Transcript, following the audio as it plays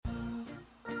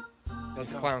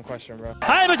That's a clown question, bro.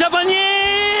 I'm Japanese!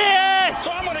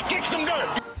 So I'm gonna kick some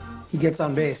dirt. He gets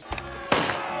on base.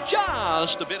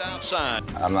 Just a bit outside.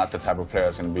 I'm not the type of player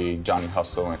that's going to be Johnny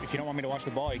Hustle. If you don't want me to watch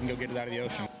the ball, you can go get it out of the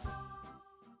ocean.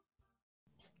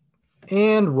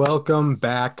 And welcome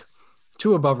back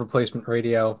to Above Replacement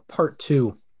Radio, part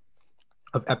 2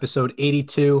 of episode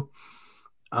 82.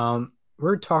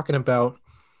 We're talking about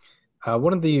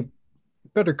one of the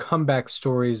better comeback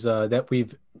stories that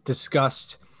we've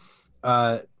discussed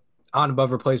on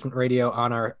Above Replacement Radio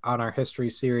on our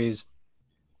history series.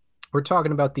 We're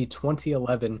talking about the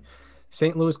 2011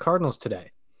 St. Louis Cardinals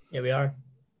today. Yeah, we are.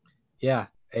 Yeah,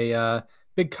 a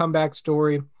big comeback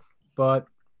story, but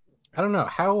I don't know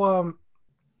how.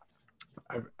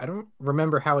 I don't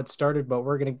remember how it started, but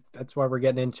that's why we're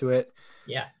getting into it.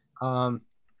 Yeah.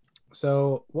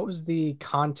 So what was the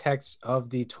context of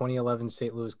the 2011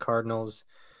 St. Louis Cardinals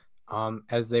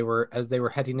as they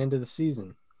were heading into the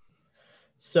season?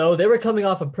 So they were coming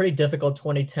off a pretty difficult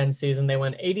 2010 season. They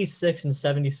went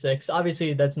 86-76.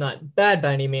 Obviously, that's not bad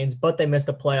by any means, but they missed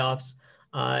the playoffs.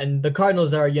 And the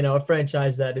Cardinals are, a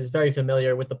franchise that is very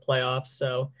familiar with the playoffs.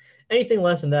 So anything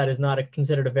less than that is not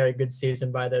considered a very good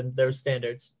season by their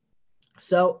standards.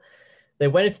 So they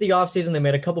went into the offseason. They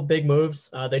made a couple big moves.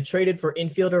 They traded for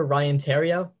infielder Ryan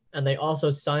Theriot, and they also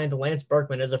signed Lance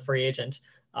Berkman as a free agent.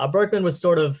 Berkman was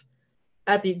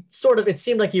it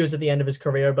seemed like he was at the end of his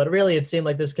career, but really it seemed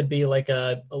like this could be like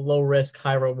a low risk,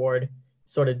 high reward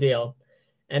sort of deal.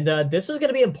 And this was going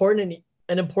to be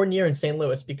an important year in St.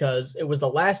 Louis because it was the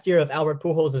last year of Albert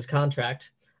Pujols'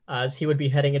 contract as he would be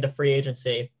heading into free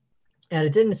agency. And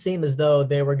it didn't seem as though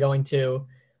they were going to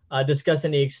discuss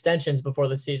any extensions before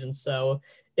the season. So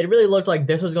it really looked like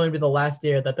this was going to be the last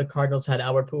year that the Cardinals had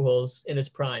Albert Pujols in his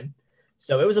prime.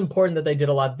 So it was important that they did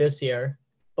a lot this year,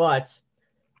 but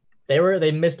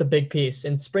they missed a big piece.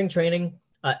 In spring training,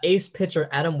 ace pitcher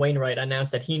Adam Wainwright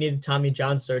announced that he needed Tommy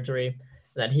John surgery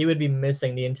and that he would be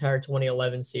missing the entire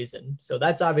 2011 season. So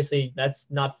that's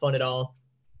not fun at all.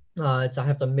 To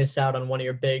have to miss out on one of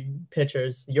your big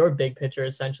pitchers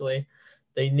essentially.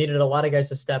 They needed a lot of guys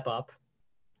to step up.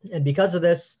 And because of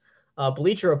this,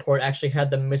 Bleacher Report actually had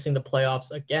them missing the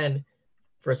playoffs again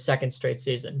for a second straight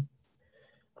season.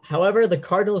 However, the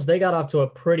Cardinals, they got off to a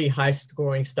pretty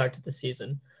high-scoring start to the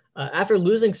season. After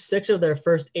losing 6 of their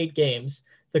first 8 games,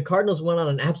 the Cardinals went on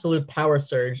an absolute power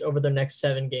surge over their next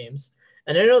 7 games.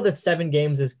 And I know that 7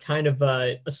 games is kind of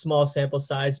a small sample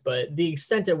size, but the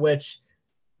extent at which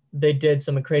they did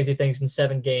some crazy things in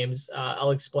 7 games,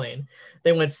 I'll explain.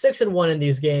 They went 6-1 in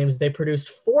these games. They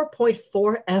produced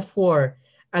 4.4 FWAR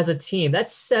as a team.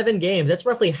 That's 7 games. That's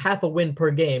roughly half a win per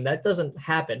game. That doesn't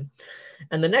happen.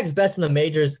 And the next best in the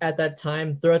majors throughout that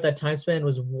time span,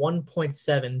 was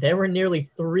 1.7. They were nearly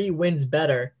 3 wins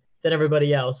better than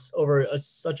everybody else over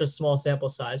such a small sample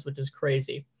size, which is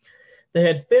crazy. They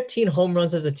had 15 home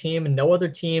runs as a team, and no other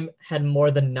team had more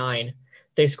than 9.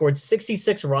 They scored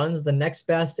 66 runs. The next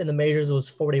best in the majors was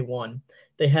 41.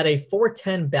 They had a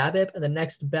 410 BABIP, and the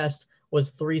next best was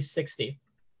 360.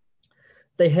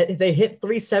 They hit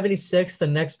 376. The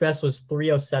next best was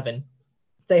 307.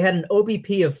 They had an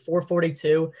OBP of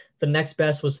 442. The next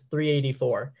best was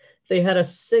 384. They had a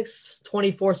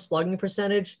 624 slugging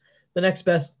percentage. The next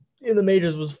best in the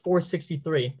majors was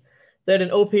 463. They had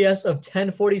an OPS of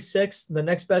 1046. The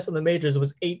next best in the majors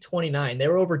was 829. They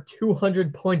were over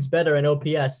 200 points better in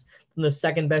OPS than the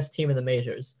second best team in the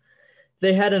majors.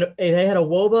 They had a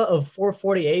WOBA of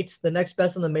 448. The next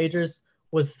best in the majors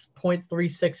was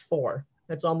 .364.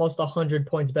 That's almost 100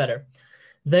 points better.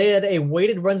 They had a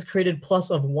weighted runs created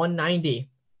plus of 190,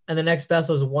 and the next best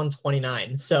was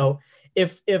 129. So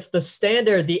if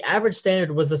the average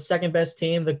standard was the second best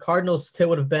team, the Cardinals still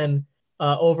would have been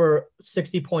over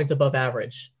 60 points above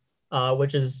average,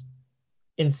 which is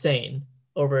insane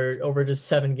over just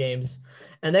 7 games.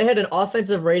 And they had an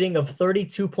offensive rating of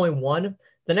 32.1.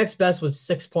 The next best was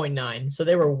 6.9. So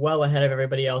they were well ahead of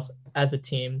everybody else as a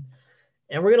team.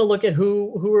 And we're going to look at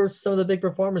who were some of the big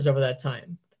performers over that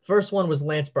time. First one was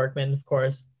Lance Berkman, of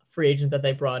course, free agent that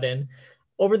they brought in.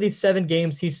 Over these 7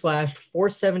 games, he slashed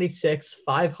 476,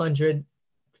 500,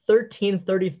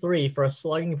 1333 for a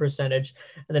slugging percentage,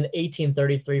 and then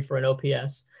 1833 for an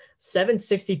OPS.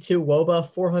 762 WOBA,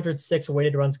 406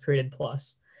 weighted runs created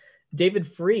plus. David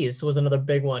Freese was another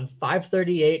big one.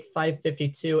 538,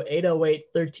 552, 808,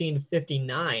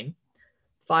 1359.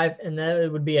 And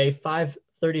that would be a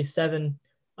 537,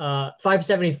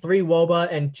 573 WOBA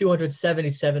and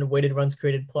 277 weighted runs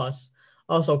created plus.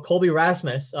 Also, Colby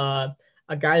Rasmus, a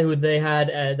guy who they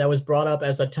had that was brought up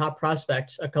as a top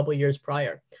prospect a couple years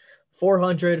prior.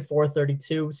 400,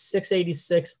 432,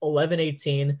 686,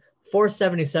 1118,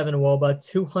 477 WOBA,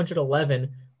 211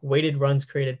 weighted runs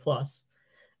created plus.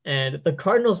 And the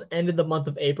Cardinals ended the month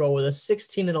of April with a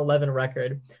 16-11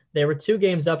 record. They were 2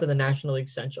 games up in the National League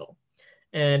Central.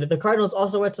 And the Cardinals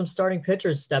also had some starting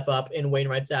pitchers step up in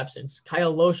Wainwright's absence.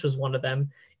 Kyle Lohse was one of them.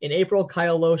 In April,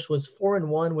 Kyle Lohse was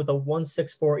 4-1 with a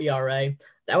 1.64 ERA.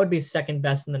 That would be second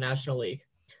best in the National League.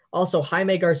 Also,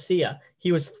 Jaime Garcia,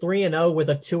 he was 3-0 with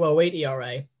a 2.08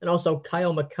 ERA. And also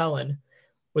Kyle McCullen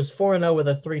was 4-0 with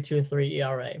a 3.23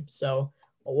 ERA. So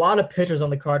a lot of pitchers on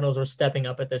the Cardinals were stepping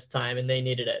up at this time, and they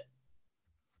needed it.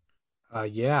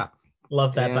 Yeah.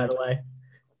 Love that, by the way.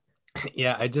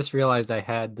 Yeah, I just realized I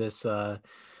had this Tony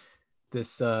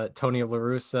La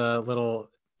Russa little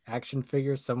action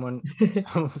figure. Someone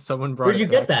brought Where'd you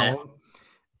it get back that? home.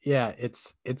 Yeah,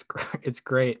 it's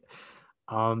great.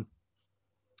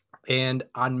 And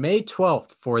on May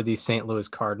 12th for the St. Louis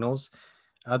Cardinals,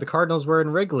 the Cardinals were in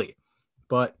Wrigley,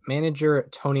 but manager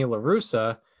Tony La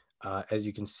Russa, as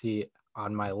you can see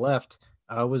on my left,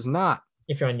 was not.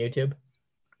 If you're on YouTube.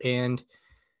 And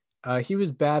he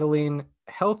was battling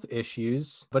health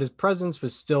issues, but his presence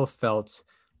was still felt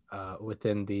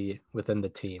within the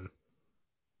team.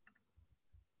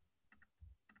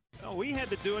 Oh, we had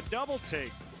to do a double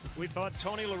take. We thought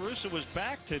Tony La Russa was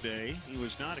back today. He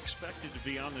was not expected to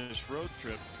be on this road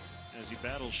trip as he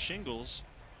battles shingles.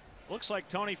 Looks like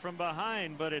Tony from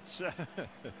behind, but it's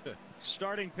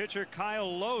starting pitcher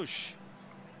Kyle Lohse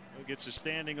who gets a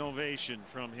standing ovation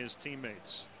from his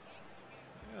teammates.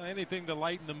 Anything to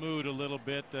lighten the mood a little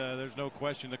bit. There's no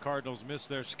question the Cardinals missed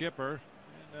their skipper.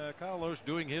 And Kyle Lohse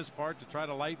doing his part to try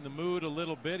to lighten the mood a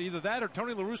little bit. Either that or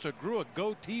Tony La Russa grew a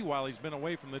goatee while he's been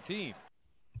away from the team.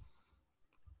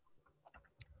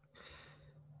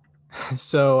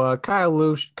 So Kyle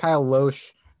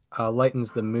Lohse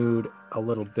lightens the mood a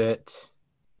little bit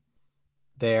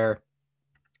there,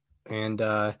 and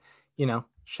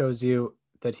shows you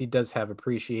that he does have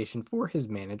appreciation for his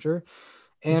manager.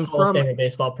 And his Hall of Famer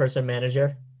baseball person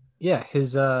manager. Yeah,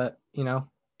 his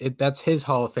that's his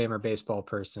Hall of Famer baseball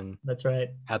person. That's right.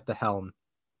 At the helm.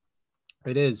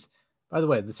 It is. By the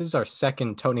way, this is our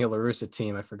second Tony La Russa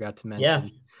team. I forgot to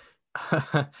mention.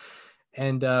 Yeah.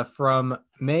 And from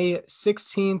May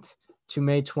 16th to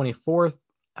May 24th,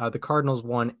 the Cardinals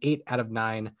won 8 out of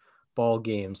 9 ball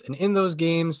games. And in those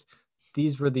games,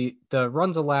 these were the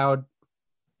runs allowed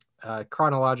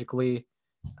chronologically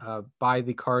by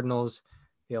the Cardinals.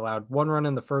 They allowed 1 run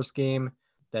in the first game,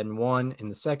 then 1 in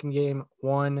the second game,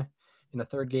 1 in the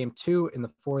third game, 2 in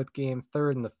the fourth game,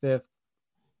 3rd in the 5th,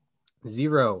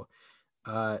 0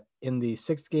 in the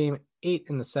 6th game, 8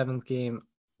 in the 7th game,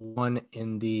 1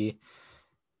 in the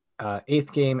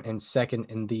 8th game, and 2nd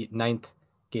in the 9th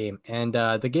game. And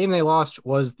the game they lost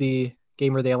was the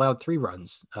game where they allowed 3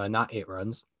 runs, not 8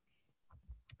 runs.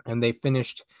 And they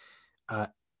finished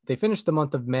the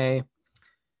month of May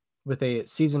with a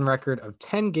season record of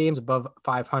 10 games above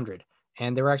 500.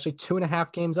 And they were actually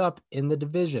 2.5 games up in the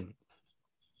division.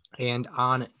 And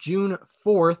on June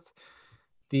 4th,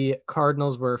 the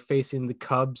Cardinals were facing the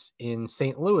Cubs in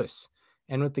St. Louis.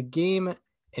 And with the game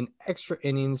in extra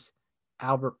innings,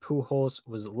 Albert Pujols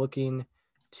was looking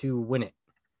to win it.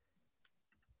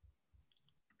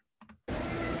 In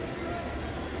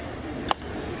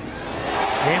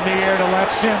the air to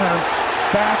left center,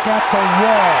 back at the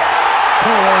wall.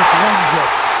 Pujols wins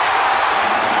it.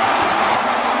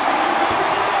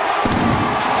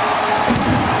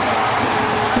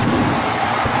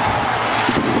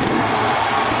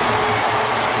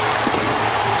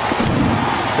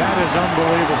 That is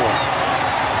unbelievable.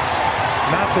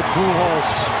 Not that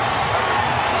Pujols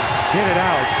hit it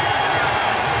out,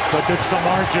 but that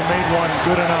Samardzija made one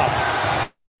good enough.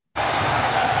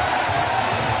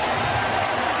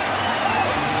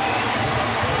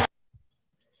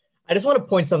 I just want to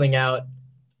point something out.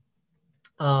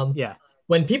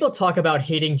 When people talk about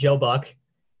hating Joe Buck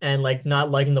and like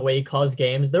not liking the way he calls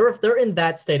games, they're in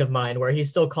that state of mind where he's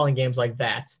still calling games like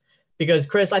that. Because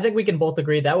Chris, I think we can both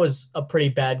agree that was a pretty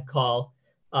bad call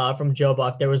from Joe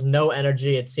Buck. There was no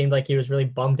energy. It seemed like he was really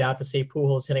bummed out to see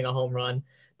Pujols hitting a home run.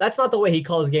 That's not the way he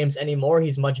calls games anymore.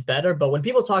 He's much better. But when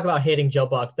people talk about hating Joe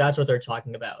Buck, that's what they're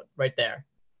talking about right there.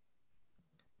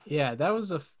 Yeah, that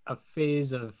was a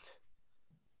phase of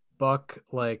Buck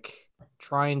like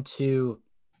trying to,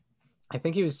 I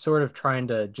think he was sort of trying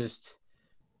to just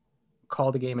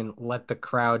call the game and let the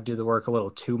crowd do the work a little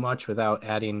too much without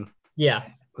adding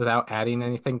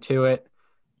anything to it.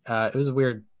 It was a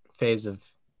weird phase of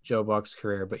Joe Buck's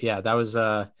career, but yeah, that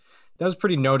was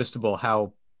pretty noticeable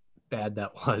how bad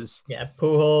that was. Yeah,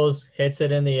 Pujols hits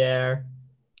it in the air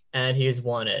and he's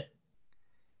won it.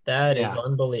 That is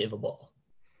unbelievable.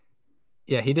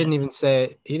 Yeah, he didn't even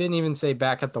say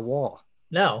back at the wall.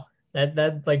 No,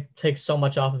 that like takes so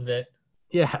much off of it.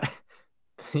 Yeah.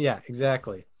 Yeah,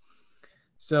 exactly.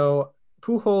 So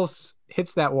Pujols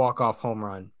hits that walk-off home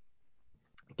run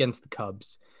against the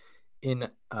Cubs in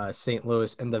St.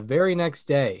 Louis. And the very next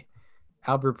day,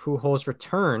 Albert Pujols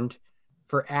returned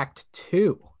for Act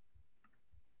 2.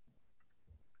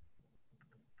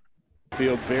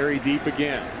 Field very deep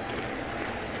again.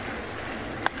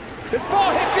 This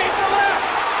ball hit deep to left.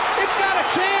 It's got a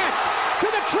chance. To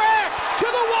the track. To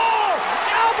the wall.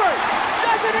 Albert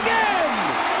does it again.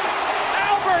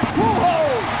 Albert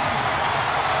Pujols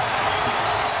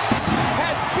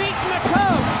has beaten the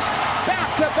Cubs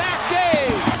back-to-back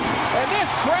days. And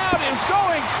this crowd is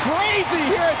going crazy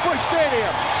here at Busch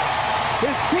Stadium.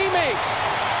 His teammates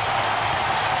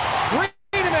greet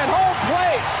him at home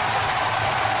plate.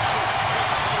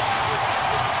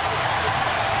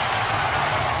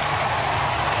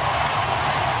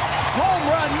 Home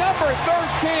run number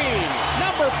 13,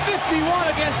 number 51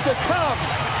 against the Cubs.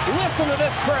 Listen to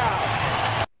this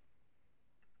crowd.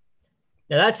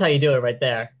 Yeah, that's how you do it right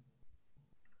there.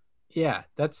 Yeah,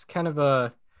 that's kind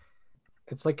of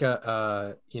it's like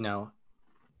one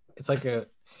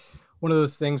of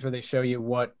those things where they show you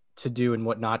what to do and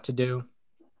what not to do.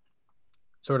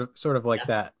 Sort of like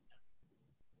that.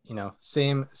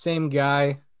 Same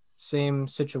guy, same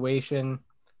situation,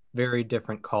 very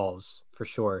different calls for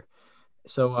sure.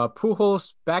 So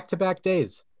Pujols back-to-back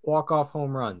days, walk-off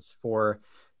home runs for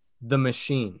the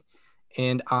machine.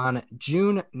 And on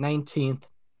June 19th,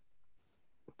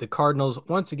 the Cardinals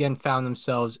once again found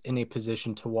themselves in a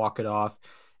position to walk it off.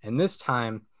 And this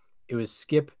time it was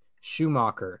Skip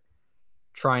Schumaker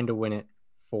trying to win it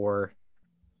for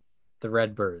the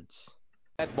Redbirds.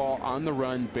 That ball on the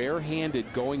run,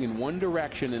 barehanded, going in one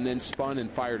direction and then spun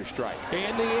and fired a strike.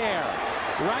 In the air,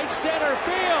 right center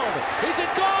field. Is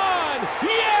it gone?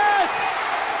 Yes!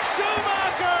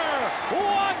 Schumacher,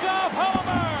 walk-off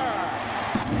homer.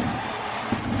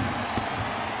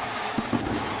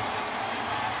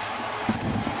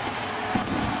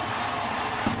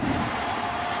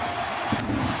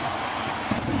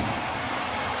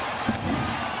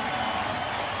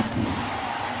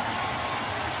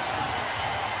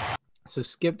 So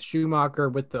Skip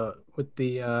Schumaker with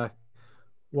the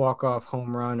walk-off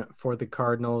home run for the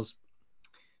Cardinals.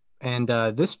 And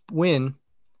this win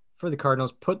for the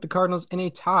Cardinals put the Cardinals in a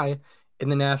tie in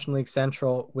the National League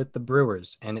Central with the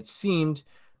Brewers. And it seemed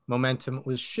momentum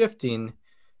was shifting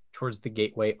towards the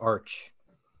Gateway Arch.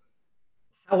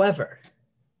 However,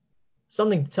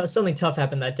 something tough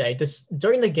happened that day. Just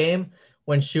during the game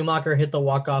when Schumacher hit the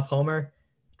walk-off homer,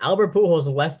 Albert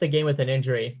Pujols left the game with an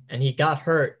injury, and he got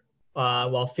hurt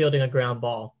while fielding a ground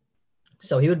ball.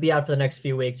 So he would be out for the next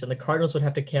few weeks, and the Cardinals would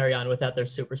have to carry on without their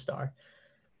superstar.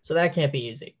 So that can't be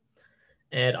easy.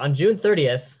 And on June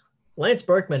 30th, Lance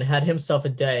Berkman had himself a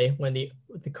day when the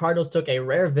Cardinals took a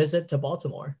rare visit to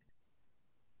Baltimore.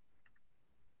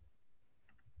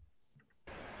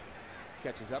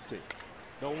 Catches up to you.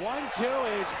 The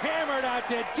 1-2 is hammered out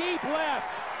to deep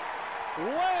left.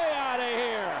 Way out of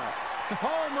here.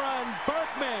 Home run,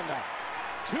 Berkman.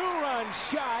 2-run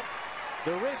shot.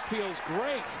 The wrist feels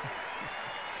great.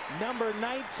 Number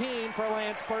 19 for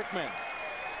Lance Berkman.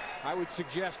 I would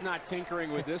suggest not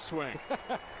tinkering with this swing.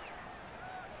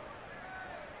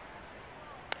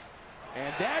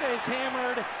 And that is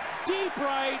hammered deep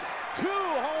right. 2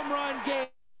 home run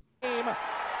game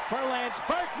for Lance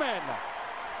Berkman.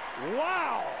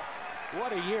 Wow.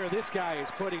 What a year this guy is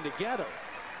putting together.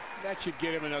 That should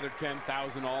get him another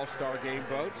 10,000 All-Star game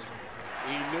votes.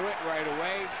 He knew it right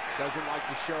away. Doesn't like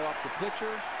to show up the pitcher.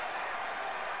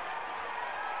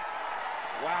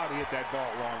 Wow, to hit that ball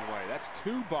a long way. That's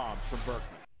 2 bombs from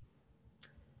Berkman.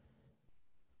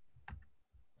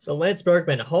 So Lance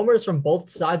Berkman, homers from both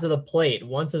sides of the plate,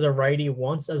 once as a righty,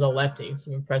 once as a lefty.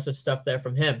 Some impressive stuff there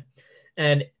from him.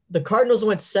 And the Cardinals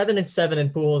went 7-7 in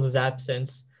Pujols'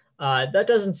 absence. That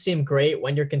doesn't seem great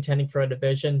when you're contending for a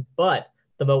division, but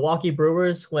the Milwaukee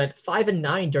Brewers went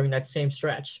 5-9 during that same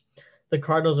stretch. The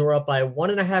Cardinals were up by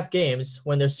 1.5 games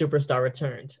when their superstar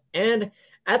returned. And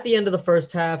at the end of the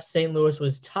first half, St. Louis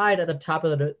was tied at the top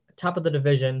of the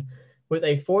division with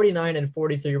a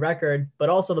 49-43 record, but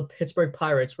also the Pittsburgh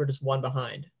Pirates were just 1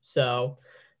 behind. So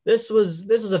this was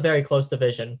a very close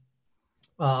division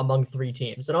among 3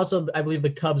 teams. And also, I believe the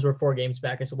Cubs were 4 games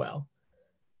back as well.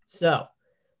 So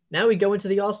now we go into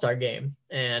the All-Star game,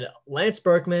 and Lance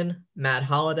Berkman, Matt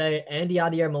Holliday, and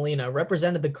Yadier Molina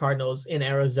represented the Cardinals in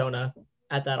Arizona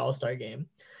at that All-Star game.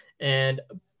 And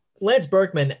Lance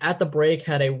Berkman at the break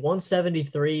had a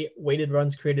 173 weighted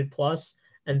runs created plus,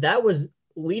 and that was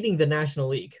leading the National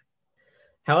League.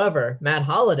 However, Matt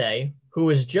Holliday, who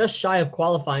was just shy of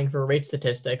qualifying for rate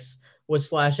statistics, was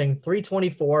slashing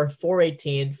 324,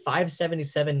 418,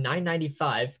 577,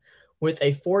 995 with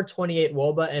a 428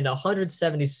 WOBA and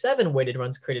 177 weighted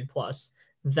runs created plus.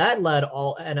 That led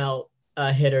all NL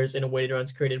hitters in weighted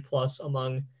runs created plus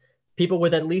among people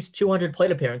with at least 200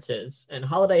 plate appearances, and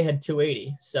Holliday had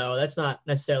 280, so that's not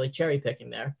necessarily cherry picking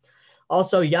there.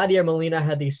 Also, Yadier Molina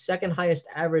had the second highest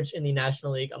average in the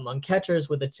National League among catchers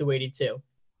with a 282.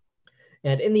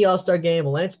 And in the All-Star game,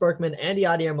 Lance Berkman and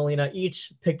Yadier Molina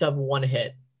each picked up one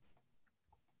hit.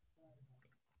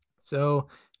 So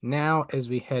now as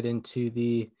we head into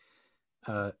the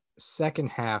second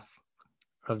half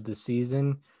of the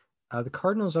season, the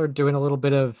Cardinals are doing a little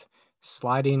bit of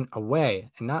sliding away,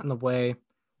 and not in the way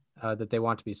that they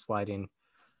want to be sliding.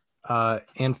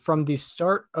 And from the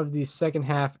start of the second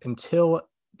half until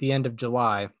the end of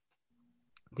July,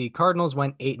 the Cardinals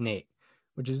went 8-8,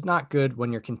 which is not good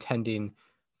when you're contending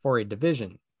for a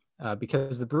division,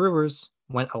 because the Brewers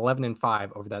went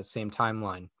 11-5 over that same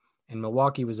timeline, and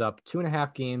Milwaukee was up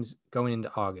 2.5 games going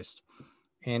into August.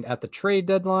 And at the trade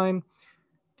deadline,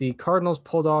 the Cardinals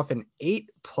pulled off an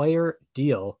 8-player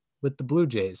deal with the Blue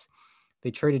Jays.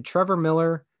 They traded Trevor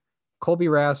Miller, Colby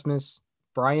Rasmus,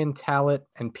 Brian Talent,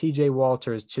 and PJ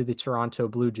Walters to the Toronto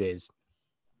Blue Jays.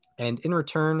 And in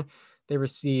return, they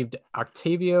received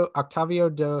Octavio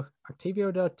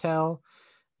Dotel,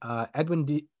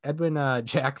 Edwin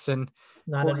Jackson,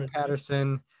 Corey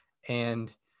Patterson, and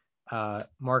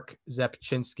Mark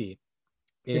Zepchinski.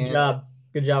 Good job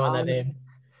on that name.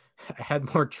 I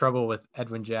had more trouble with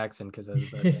Edwin Jackson because I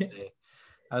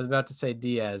was about to say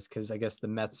Diaz, because I guess the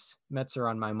Mets are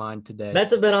on my mind today.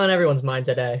 Mets have been on everyone's mind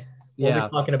today. We'll be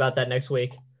talking about that next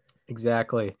week.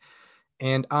 Exactly.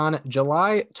 And on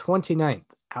July 29th,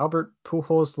 Albert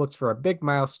Pujols looked for a big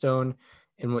milestone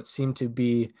in what seemed to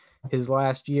be his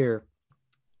last year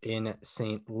in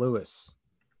St. Louis.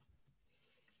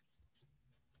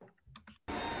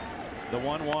 The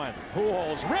 1-1.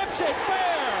 Pujols rips it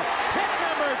fair. Hit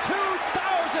number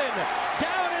 2,000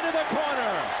 down into the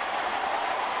corner.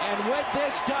 And with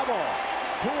this double,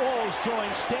 Pujols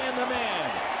joins Stan the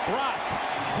Man, Brock,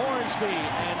 Hornsby,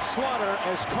 and Slaughter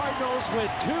as Cardinals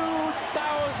with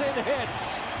 2,000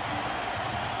 hits.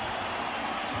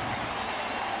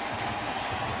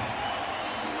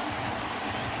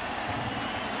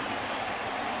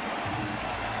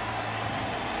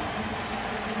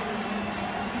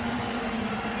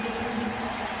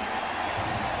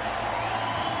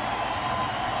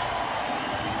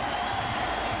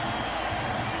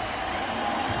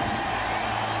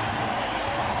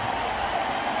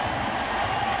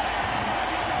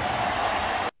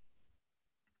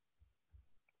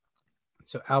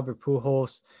 So Albert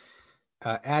Pujols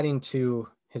adding to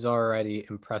his already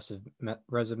impressive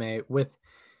resume with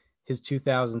his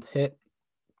 2000th hit.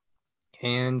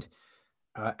 And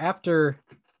after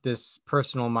this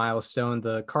personal milestone,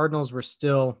 the Cardinals were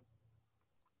still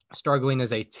struggling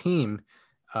as a team,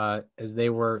 as they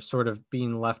were sort of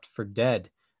being left for dead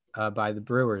by the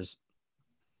Brewers.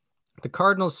 The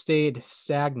Cardinals stayed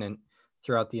stagnant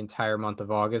throughout the entire month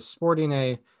of August, sporting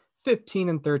a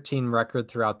 15-13 record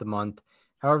throughout the month.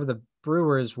 However, the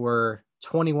Brewers were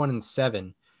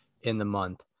 21-7 in the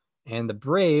month, and the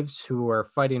Braves, who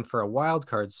were fighting for a wild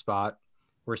card spot,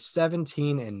 were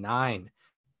 17-9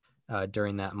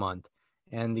 during that month.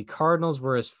 And the Cardinals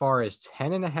were as far as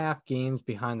 10.5 games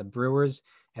behind the Brewers,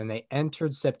 and they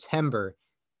entered September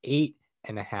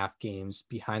 8.5 games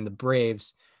behind the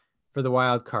Braves for the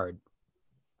wild card.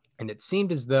 And it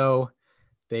seemed as though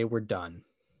they were done.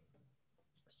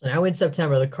 So now in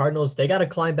September, the Cardinals, they got to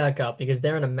climb back up because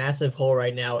they're in a massive hole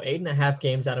right now, 8.5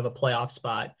 games out of a playoff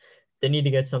spot. They need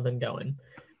to get something going.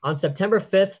 On September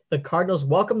 5th, the Cardinals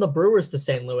welcomed the Brewers to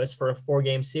St. Louis for a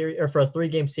 3-game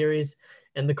series,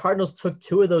 and the Cardinals took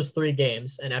 2 of those 3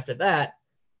 games. And after that,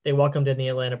 they welcomed in the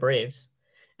Atlanta Braves.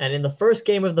 And in the first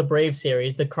game of the Braves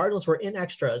series, the Cardinals were in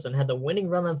extras and had the winning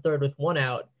run on third with 1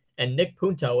 out, and Nick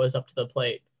Punto was up to the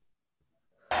plate.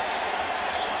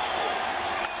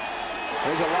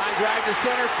 There's a line drive to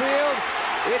center field.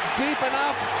 It's deep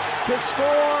enough to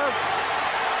score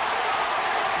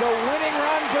the winning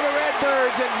run for the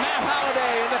Redbirds, and Matt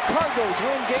Holliday and the Cardinals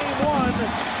win game 1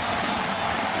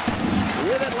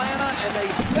 with Atlanta, and they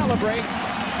celebrate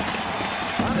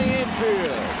on the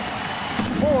infield.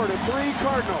 4-3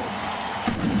 Cardinals.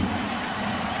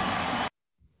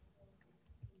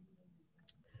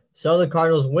 So the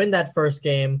Cardinals win that first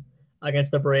game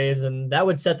against the Braves, and that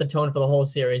would set the tone for the whole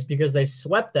series because they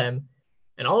swept them,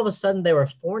 and all of a sudden they were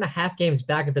 4.5 games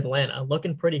back of Atlanta,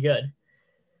 looking pretty good.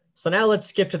 So now let's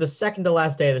skip to the second to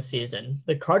last day of the season.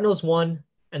 The Cardinals won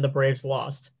and the Braves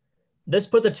lost. This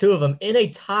put the two of them in a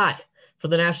tie for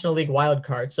the National League wild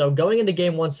card. So going into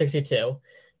game 162,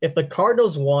 if the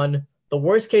Cardinals won, the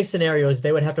worst case scenario is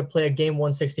they would have to play a game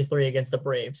 163 against the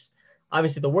Braves.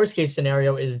 Obviously, the worst case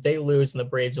scenario is they lose and the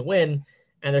Braves win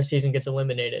and their season gets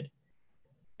eliminated.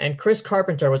 And Chris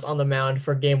Carpenter was on the mound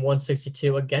for game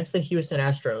 162 against the Houston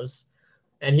Astros,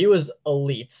 and he was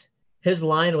elite. His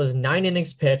line was 9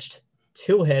 innings pitched,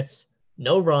 2 hits,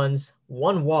 no runs,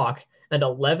 1 walk, and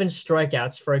 11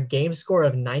 strikeouts for a game score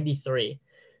of 93.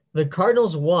 The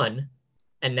Cardinals won,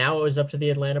 and now it was up to the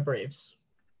Atlanta Braves.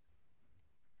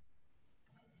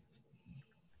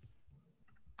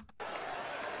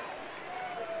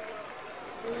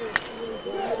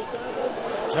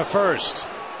 To first.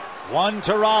 1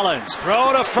 to Rollins.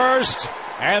 Throw to first.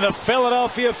 And the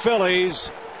Philadelphia Phillies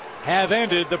have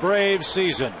ended the Braves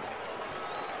season.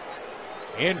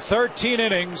 In 13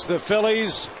 innings, the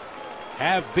Phillies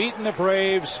have beaten the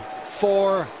Braves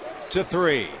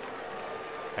 4-3.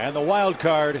 And the wild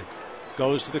card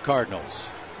goes to the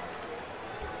Cardinals.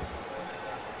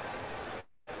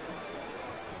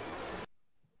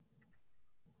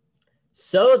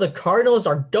 So the Cardinals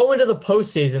are going to the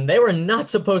postseason. They were not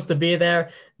supposed to be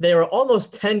there. They were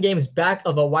almost 10 games back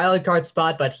of a wild card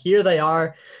spot, but here they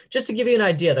are. Just to give you an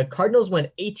idea, the Cardinals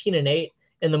went 18-8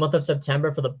 in the month of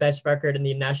September for the best record in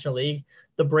the National League.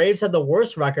 The Braves had the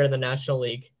worst record in the National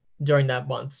League during that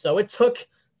month. So it took,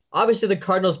 obviously the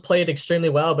Cardinals played extremely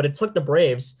well, but it took the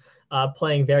Braves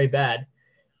playing very bad.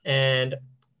 And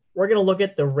we're going to look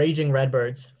at the Raging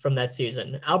Redbirds from that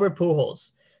season. Albert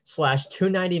Pujols,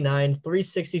 /299,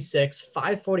 366,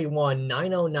 541,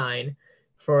 909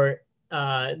 for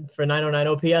 909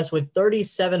 OPS with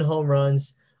 37 home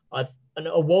runs, an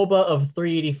WOBA of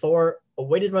 384, a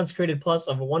weighted runs created plus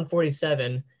of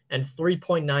 147, and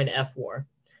 3.9 FWAR.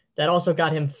 That also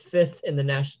got him 5th in the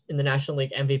National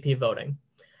League MVP voting.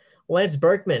 Lance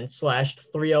Berkman,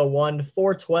 /301,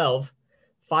 412,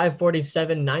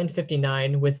 547,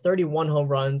 959 with 31 home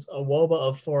runs, a WOBA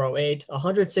of 408,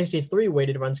 163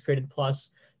 weighted runs created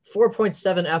plus,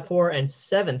 4.7 FWAR, and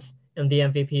 7th in the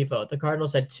MVP vote. The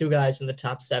Cardinals had 2 guys in the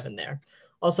top 7 there.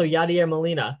 Also, Yadier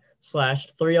Molina,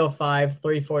 /305,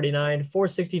 349,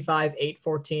 465,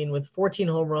 814 with 14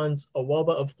 home runs, a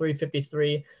WOBA of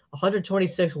 353,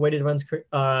 126 weighted runs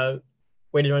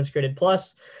created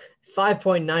plus,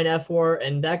 5.9 FWAR,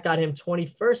 and that got him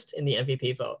 21st in the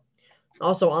MVP vote.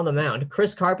 Also on the mound,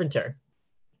 Chris Carpenter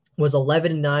was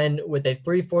 11-9 with a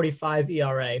 3.45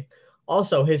 ERA.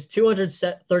 Also, his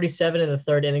 237 in the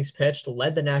 3rd innings pitched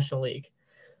led the National League.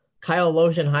 Kyle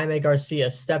Lohse and Jaime Garcia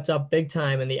stepped up big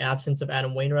time in the absence of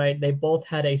Adam Wainwright. They both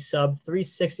had a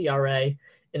sub-3.6 ERA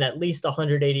in at least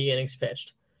 180 innings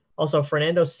pitched. Also,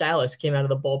 Fernando Salas came out of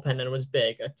the bullpen and was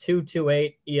big, a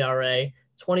 2.28 ERA,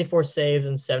 24 saves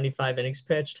and 75 innings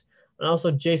pitched. And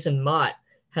also, Jason Mott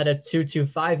had a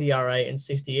 2.25 ERA in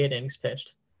 68 innings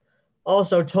pitched.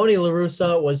 Also, Tony La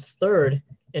Russa was 3rd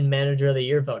in Manager of the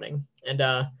Year voting.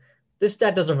 And this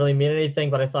stat doesn't really mean anything,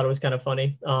 but I thought it was kind of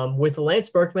funny. With Lance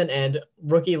Berkman and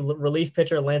rookie relief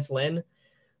pitcher Lance Lynn,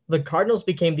 the Cardinals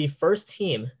became the first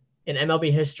team in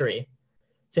MLB history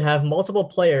to have multiple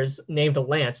players named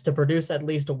Lance to produce at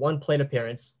least 1 plate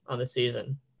appearance on the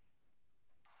season.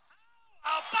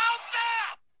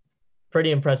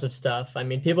 Pretty impressive stuff. I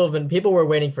mean, people were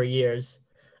waiting for years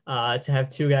to have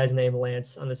 2 guys named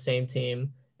Lance on the same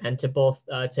team and to both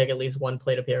take at least 1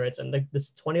 plate appearance. And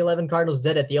this 2011 Cardinals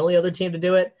did it. The only other team to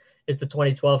do it is the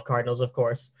 2012 Cardinals, of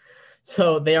course.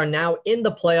 So they are now in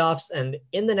the playoffs, and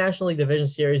in the National League Division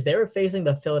Series, they were facing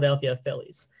the Philadelphia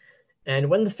Phillies. And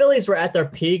when the Phillies were at their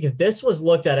peak, this was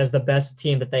looked at as the best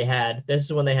team that they had. This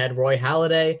is when they had Roy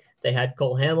Halladay, they had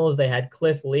Cole Hamels, they had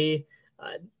Cliff Lee,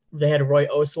 they had Roy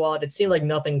Oswalt. It seemed like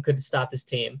nothing could stop this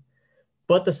team.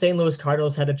 But the St. Louis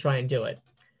Cardinals had to try and do it.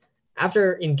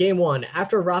 In game 1,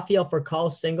 after Rafael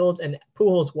Furcal singled and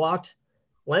Pujols walked,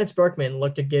 Lance Berkman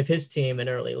looked to give his team an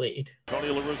early lead. Tony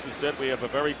La Russa said we have a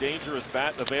very dangerous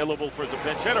bat available for the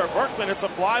pinch hitter. Berkman, it's a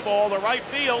fly ball to right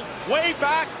field, way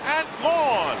back and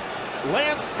gone.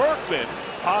 Lance Berkman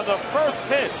on the first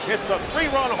pitch hits a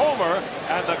 3-run homer,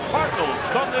 and the Cardinals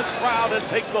stun this crowd and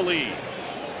take the lead.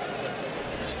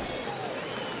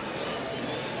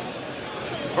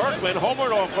 Berkman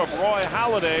homered off of Roy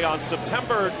Halladay on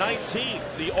September 19th,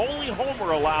 the only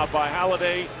homer allowed by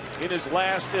Halladay in his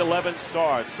last 11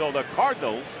 starts. So the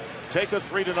Cardinals take a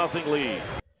 3-0 lead.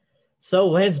 So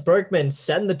Lance Berkman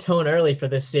setting the tone early for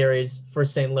this series for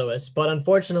St. Louis, but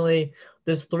unfortunately,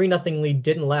 this 3-0 lead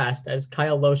didn't last as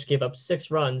Kyle Lohse gave up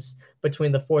 6 runs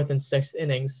between the 4th and 6th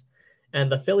innings,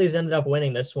 and the Phillies ended up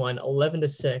winning this one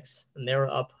 11-6, and they were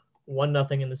up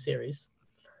 1-0 in the series.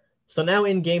 So now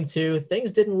in game 2,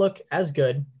 things didn't look as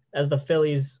good as the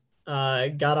Phillies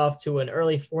got off to an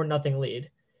early 4-0 lead.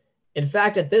 In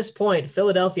fact, at this point,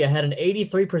 Philadelphia had an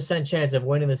 83% chance of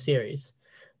winning the series.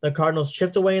 The Cardinals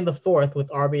chipped away in the 4th with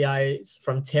RBIs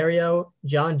from Theriot,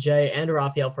 Jon Jay, and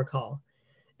Rafael Furcal.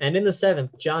 And in the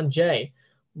 7th, Jon Jay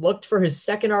looked for his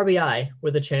second RBI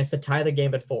with a chance to tie the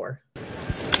game at 4.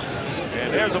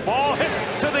 And there's a ball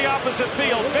hit to the opposite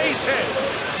field, base hit.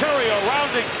 Theriot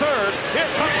rounding third. Here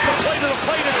comes the play to the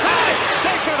plate. It's high,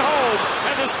 safe at home,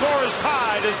 and the score is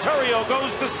tied as Theriot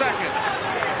goes to second.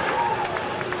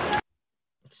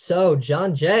 So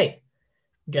Jon Jay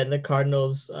getting the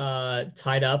Cardinals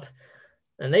tied up,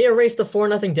 and they erased the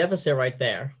 4-0 deficit right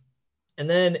there. And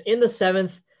then in the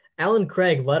 7th, Allen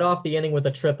Craig led off the inning with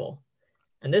a triple,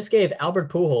 and this gave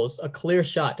Albert Pujols a clear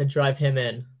shot to drive him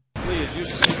in. Lee is used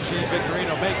to seeing Shane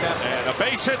Victorino make that. And a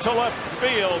base hit to left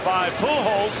field by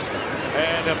Pujols,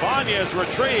 and Ibanez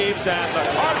retrieves, and the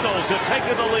Cardinals have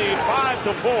taken the lead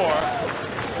 5-4.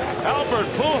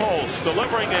 Albert Pujols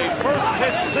delivering a first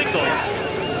pitch single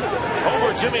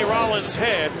over Jimmy Rollins'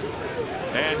 head,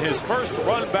 and his first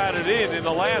run batted in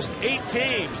the last 8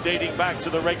 games dating back to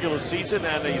the regular season,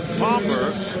 and a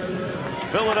somber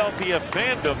Philadelphia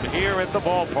fandom here at the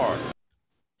ballpark.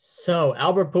 So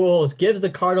Albert Pujols gives the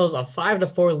Cardinals a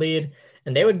 5-4 lead,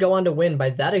 and they would go on to win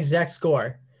by that exact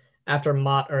score after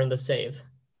Mott earned the save.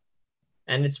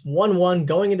 And it's 1-1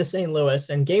 going into St.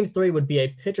 Louis, and Game 3 would be a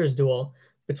pitcher's duel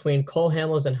between Cole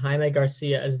Hamels and Jaime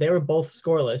Garcia, as they were both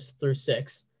scoreless through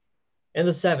 6. In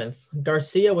the 7th,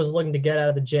 Garcia was looking to get out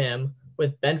of the jam,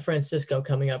 with Ben Francisco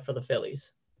coming up for the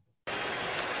Phillies.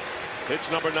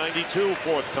 Pitch number 92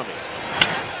 forthcoming.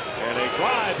 And a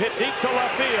drive hit deep to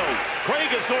left field.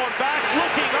 Craig is going back,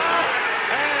 looking up,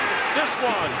 and this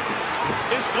one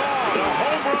is gone. A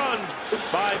home run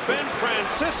by Ben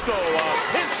Francisco. A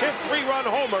pinch hit 3-run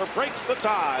homer breaks the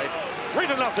tie.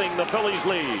 3-0, the Phillies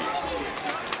lead.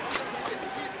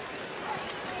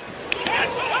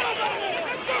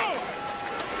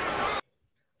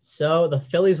 So the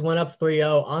Phillies went up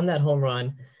 3-0 on that home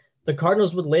run. The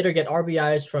Cardinals would later get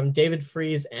RBIs from David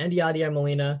Freese and Yadier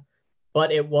Molina,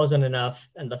 but it wasn't enough,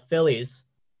 and the Phillies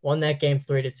won that game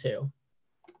 3-2.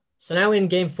 So now in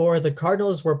Game 4, the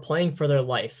Cardinals were playing for their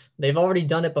life. They've already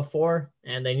done it before,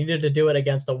 and they needed to do it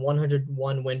against a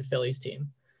 101-win Phillies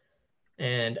team.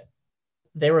 And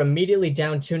they were immediately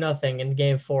down 2-0 in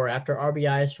Game 4 after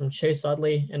RBIs from Chase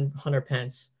Utley and Hunter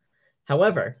Pence.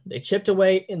 However, they chipped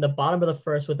away in the bottom of the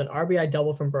 1st with an RBI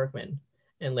double from Berkman.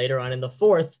 And later on in the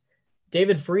 4th,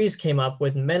 David Freese came up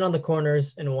with men on the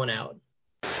corners and 1 out.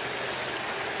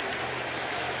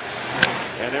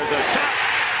 And there's a shot,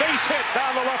 base hit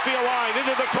down the left field line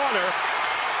into the corner.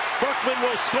 Berkman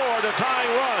will score the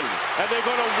tying run, and they're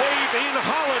going to wave in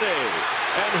Holiday,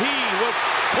 and he will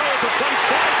play at the plate,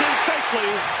 slides in safely,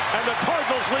 and the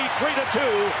Cardinals lead 3-2.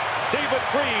 David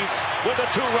Freese with a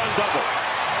 2-run double.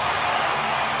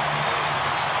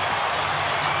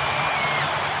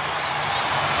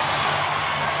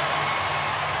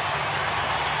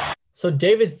 So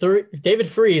David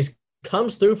Freese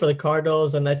comes through for the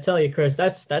Cardinals, and I tell you, Chris,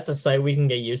 that's a sight we can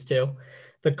get used to.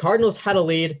 The Cardinals had a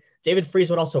lead. David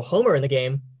Freese would also homer in the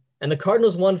game, and the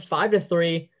Cardinals won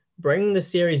 5-3, bringing the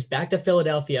series back to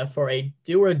Philadelphia for a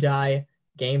do-or-die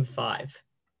Game 5.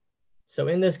 So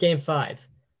in this Game 5,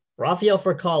 Rafael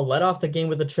Furcal led off the game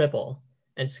with a triple,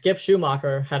 and Skip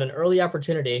Schumacher had an early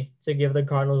opportunity to give the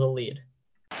Cardinals a lead.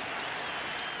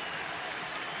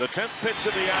 The 10th pitch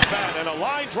of the at-bat, and a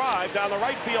line drive down the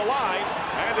right field line,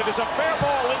 and it is a fair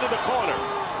ball into the corner.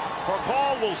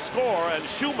 Furcal will score, and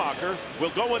Schumacher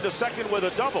will go into second with a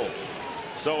double.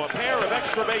 So a pair of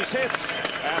extra base hits,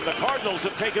 and the Cardinals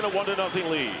have taken a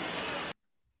 1-0 lead.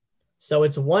 So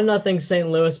it's 1-0 St.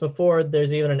 Louis before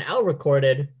there's even an out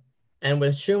recorded, and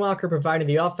with Schumacher providing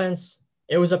the offense,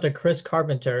 it was up to Chris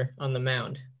Carpenter on the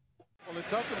mound. Well, it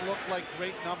doesn't look like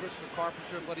great numbers for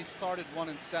Carpenter, but he started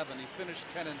 1-7. He finished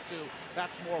 10-2.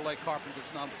 That's more like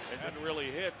Carpenter's numbers. It hadn't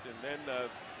really hit, and then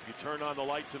you turn on the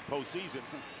lights in postseason,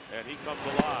 and he comes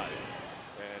alive.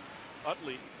 And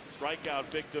Utley, strikeout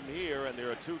victim here, and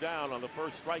there are 2 down on the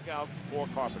first strikeout for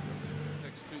Carpenter.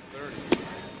 6-2-30.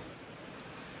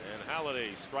 And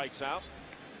Halladay strikes out.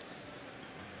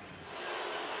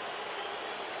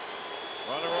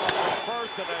 Runner off from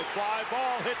first, and a fly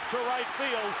ball hit to right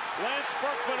field. Lance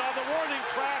Berkman on the warning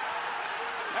track,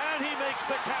 and he makes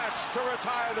the catch to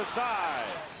retire the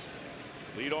side.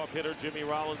 Leadoff hitter Jimmy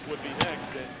Rollins would be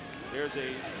next, and there's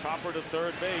a chopper to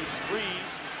third base.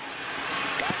 Freese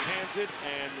backhands it,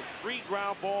 and 3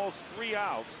 ground balls, 3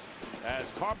 outs,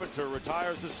 as Carpenter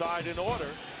retires the side in order.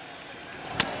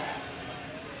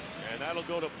 And And that'll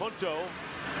go to Punto.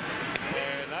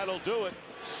 And that'll do it.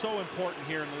 So important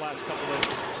here in the last couple of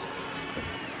innings.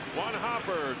 One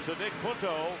hopper to Nick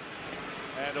Punto.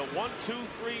 And a 1-2-3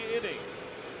 inning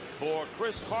for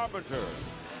Chris Carpenter.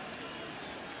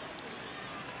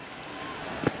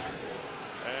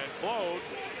 And Claude.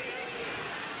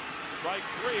 Strike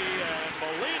 3, and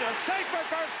Molina safe at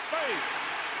first base.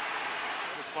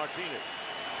 It's Martinez.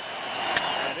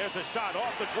 And there's a shot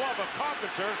off the glove of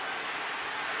Carpenter.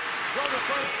 Throw to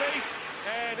first base,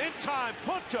 and in time,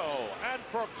 Punto and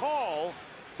Furcal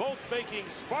both making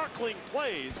sparkling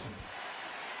plays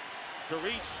to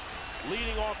reach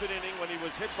leading off an inning when he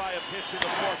was hit by a pitch in the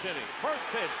 4th inning. First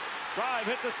pitch, drive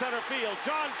hit to center field.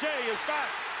 John Jay is back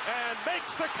and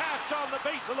makes the catch on the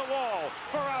base of the wall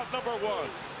for out number 1.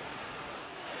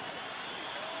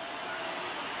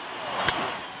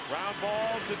 Ground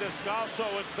ball to Descalso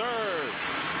at third.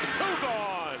 2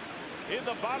 gone in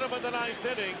the bottom of the 9th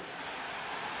inning.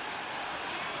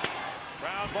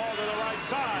 Ground ball to the right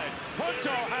side. Punto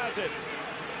has it.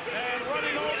 And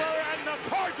running over, and the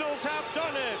Cardinals have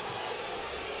done it.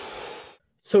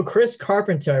 So Chris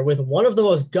Carpenter with one of the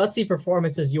most gutsy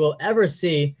performances you will ever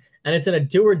see, and it's in a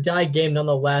do-or-die game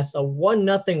nonetheless, a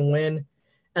 1-0 win.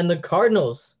 And the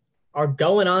Cardinals are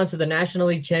going on to the National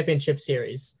League Championship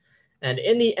Series. And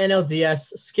in the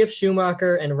NLDS, Skip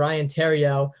Schumacher and Ryan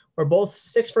Theriot were both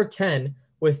 6 for 10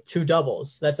 with 2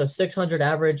 doubles. That's a 600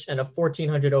 average and a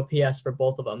 1400 OPS for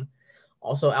both of them.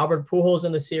 Also, Albert Pujols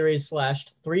in the series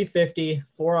slashed 350,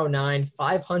 409,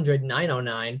 500,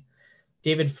 909.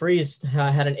 David Freese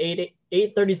had an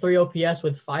 833 OPS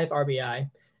with 5 RBI.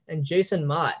 And Jason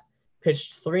Mott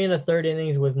pitched 3 1/3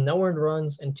 innings with no earned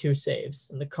runs and 2 saves.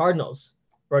 And the Cardinals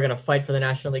were going to fight for the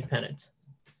National League pennant.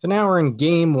 So now we're in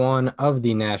Game 1 of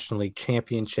the National League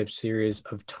Championship Series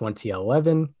of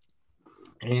 2011.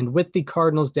 And with the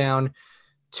Cardinals down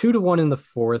 2-1 in the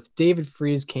 4th, David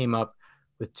Freese came up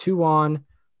with 2 on,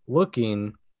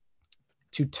 looking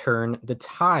to turn the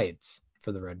tides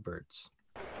for the Redbirds.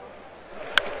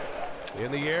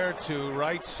 In the air to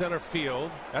right center field.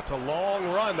 That's a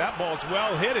long run. That ball's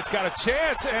well hit. It's got a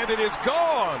chance, and it is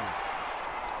gone.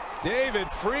 David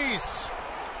Freese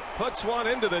puts one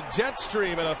into the jet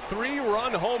stream and a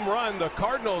 3-run home run. The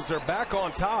Cardinals are back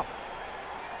on top.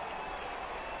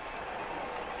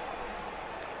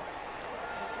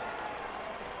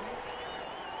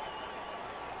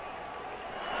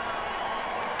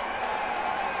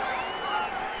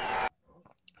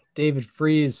 David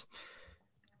Freese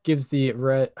gives the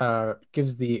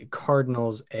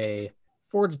Cardinals a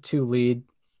 4-2 lead.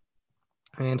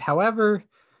 And however,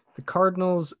 the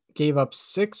Cardinals gave up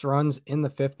 6 runs in the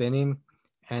 5th inning,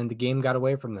 and the game got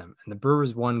away from them. And the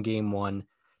Brewers won Game 1,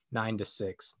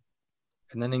 9-6.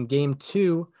 And then in Game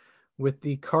 2, with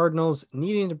the Cardinals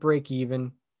needing to break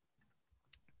even,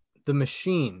 the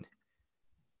machine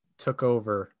took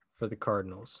over for the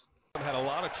Cardinals. Had a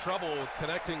lot of trouble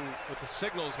connecting with the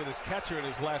signals with his catcher in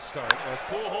his last start. As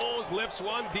Pujols lifts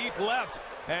one deep left,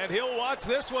 and he'll watch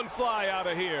this one fly out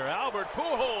of here. Albert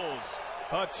Pujols,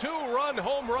 a 2-run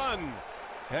home run.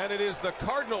 And it is the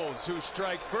Cardinals who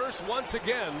strike first once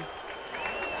again.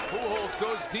 Pujols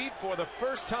goes deep for the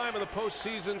first time in the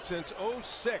postseason since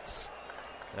 2006.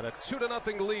 And a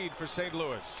 2-0 lead for St.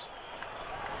 Louis.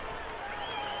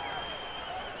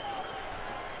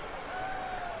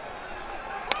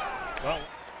 Well,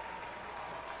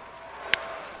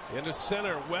 into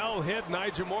center, well hit.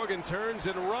 Nyjer Morgan turns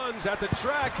and runs at the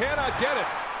track, cannot get it,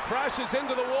 crashes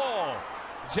into the wall.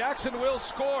 Jackson will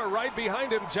score. Right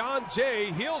behind him, John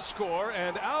Jay, he'll score,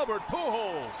 and Albert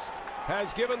Pujols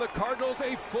has given the Cardinals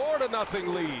a 4-0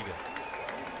 lead.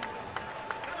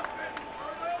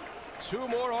 2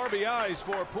 more RBIs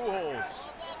for Pujols.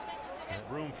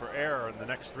 Room for error in the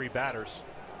next 3 batters.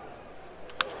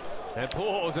 And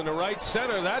Pujols in the right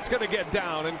center. That's going to get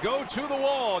down and go to the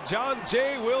wall. John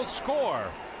Jay will score.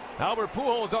 Albert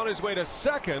Pujols on his way to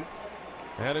second.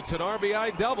 And it's an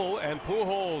RBI double. And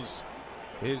Pujols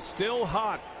is still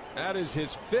hot. That is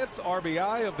his 5th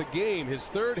RBI of the game, his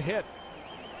 3rd hit.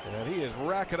 And he is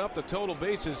racking up the total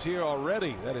bases here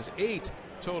already. That is 8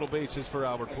 total bases for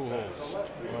Albert Pujols.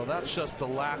 Well, that's just the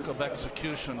lack of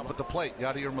execution up at the plate.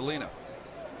 Yadier Molina.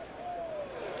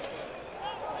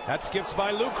 That skips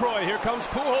by Lucroy. Here comes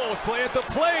Pujols. Play at the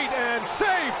plate, and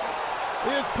safe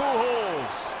is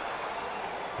Pujols.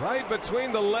 Right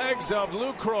between the legs of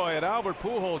Lucroy, and Albert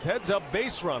Pujols heads up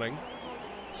base running.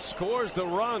 Scores the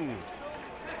run.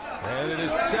 And it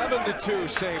is 7-2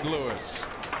 St. Louis.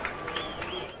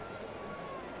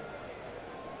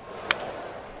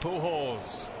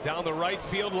 Pujols down the right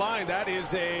field line. That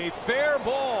is a fair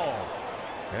ball.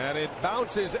 And it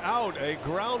bounces out, a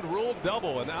ground rule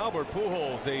double, and Albert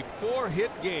Pujols, a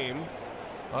 4-hit game,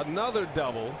 another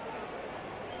double.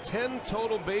 10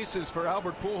 total bases for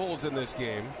Albert Pujols in this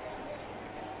game.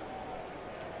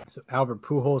 So Albert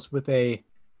Pujols with a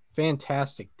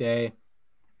fantastic day,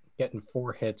 getting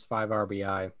 4 hits, 5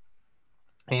 RBI.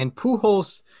 And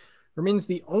Pujols remains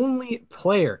the only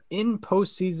player in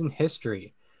postseason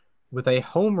history with a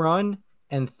home run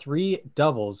and 3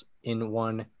 doubles in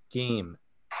one game.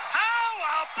 How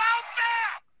about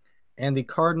that? And the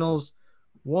Cardinals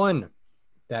won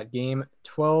that game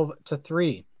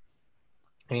 12-3.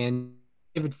 And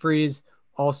David Freese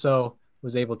also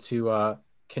was able to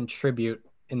contribute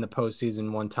in the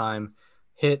postseason one time.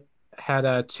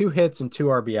 Had 2 hits and 2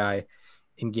 RBI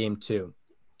in game 2.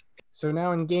 So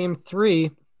now in game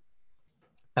 3,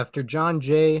 after Jon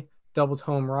Jay doubled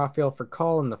home Rafael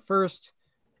Furcal in the first,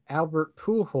 Albert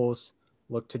Pujols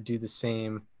looked to do the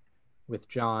same with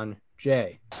Jon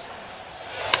Jay.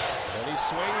 And he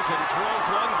swings and drills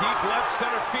one deep left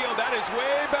center field. That is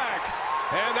way back.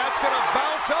 And that's going to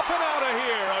bounce up and out of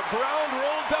here. A ground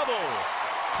rule double.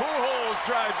 Pujols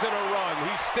drives in a run.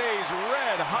 He stays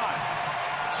red hot.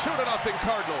 2-0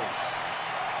 Cardinals.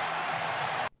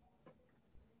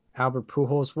 Albert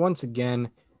Pujols once again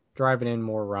driving in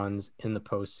more runs in the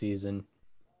postseason.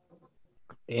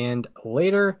 And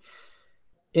later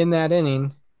in that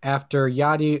inning, after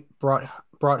Yadi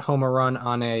brought home a run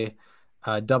on a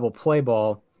double play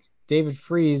ball, David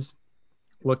Freese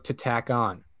looked to tack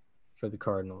on for the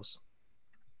Cardinals.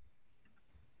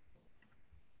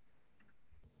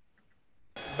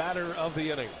 Batter of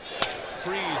the inning.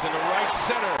 Freese in the right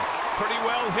center. Pretty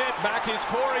well hit. Back is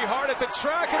Corey Hart at the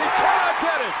track, and he cannot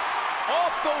get it.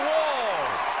 Off the wall.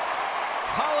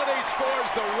 Holiday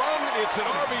scores the run. It's an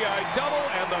RBI double,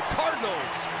 and the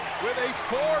Cardinals with a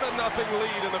 4-0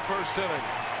 lead in the first inning.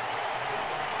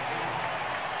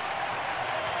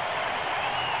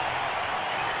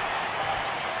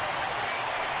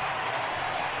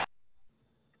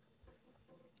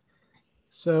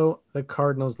 So the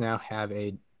Cardinals now have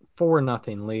a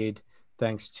 4-0 lead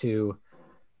thanks to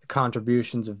the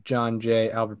contributions of Jon Jay,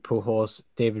 Albert Pujols,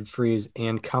 David Freese,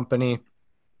 and company.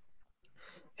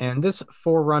 And this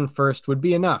 4-run first would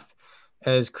be enough,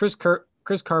 as Chris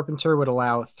Carpenter would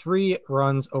allow 3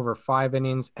 runs over 5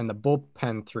 innings, and the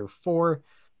bullpen threw 4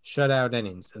 shutout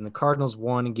innings. And the Cardinals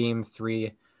won Game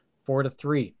 3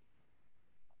 4-3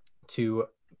 to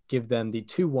give them the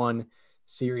 2-1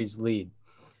 series lead.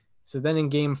 So then in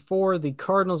Game 4, the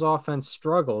Cardinals offense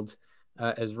struggled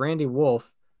as Randy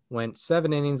Wolf went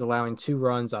 7 innings, allowing 2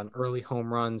 runs on early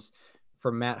home runs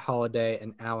from Matt Holliday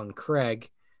and Alan Craig.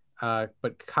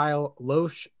 But Kyle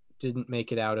Lohse didn't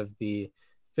make it out of the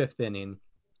 5th inning,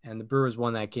 and the Brewers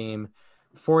won that game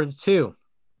 4-2.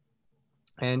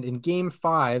 And in Game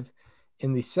 5,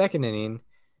 in the 2nd inning,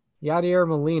 Yadier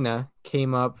Molina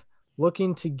came up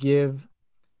looking to give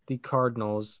the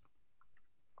Cardinals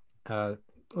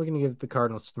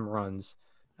some runs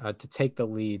to take the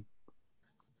lead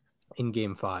in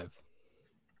Game 5.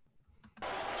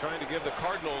 Trying to give the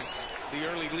Cardinals the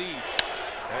early lead.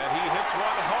 And he hits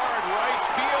one hard right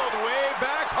field, way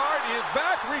back. Hart is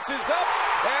back, reaches up,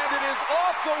 and it is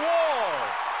off the wall.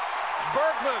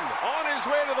 Bergman on his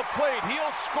way to the plate.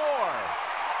 He'll score.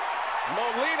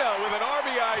 Molina with an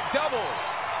RBI double.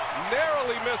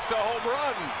 Narrowly missed a home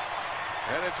run.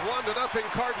 And it's 1-0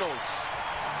 Cardinals.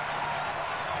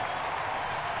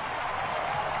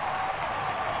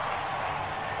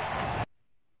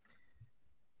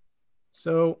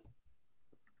 So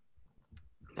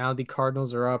now the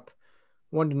Cardinals are up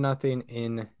 1-0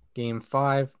 in Game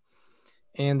 5.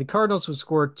 And the Cardinals would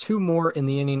score 2 more in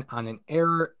the inning on an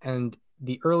error, and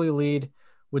the early lead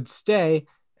would stay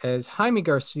as Jaime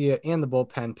Garcia and the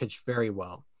bullpen pitched very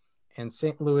well. And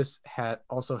St. Louis had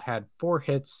 4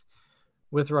 hits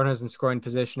with runners in scoring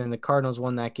position, and the Cardinals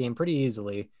won that game pretty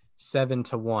easily,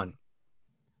 7-1.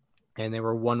 And they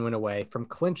were 1 win away from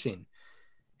clinching.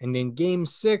 And in Game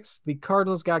 6, the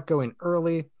Cardinals got going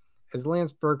early as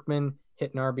Lance Berkman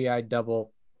hit an RBI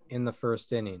double in the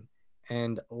 1st inning.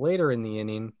 And later in the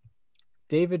inning,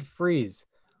 David Freese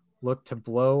looked to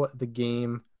blow the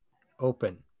game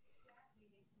open.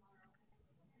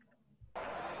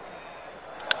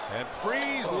 And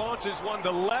Freese launches one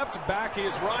to left. Back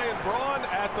is Ryan Braun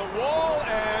at the wall,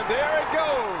 and there it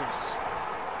goes.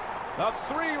 A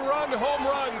 3-run home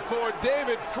run for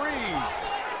David Freese.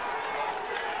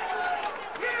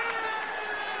 Yeah!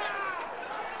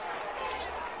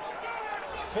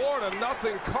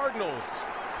 4-0 Cardinals,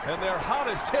 and their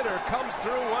hottest hitter comes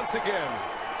through once again.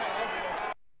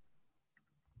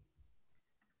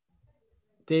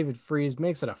 David Freese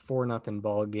makes it a 4-0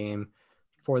 ball game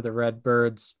for the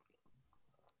Redbirds.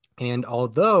 And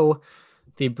although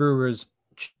the Brewers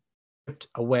chipped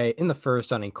away in the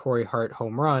first on a Corey Hart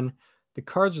home run, the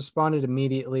Cards responded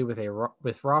immediately with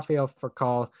Rafael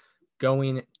Furcal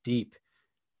going deep.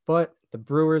 But the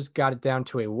Brewers got it down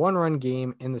to a 1-run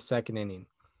game in the second inning.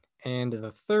 And in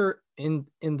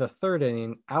the third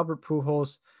inning, Albert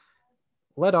Pujols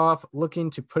led off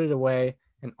looking to put it away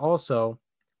and also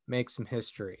make some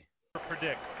history.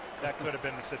 Predict that could have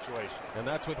been the situation. And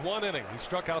that's with 1 inning. He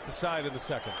struck out the side in the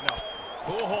second. No.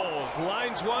 Pujols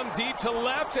lines one deep to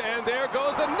left, and there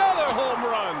goes another home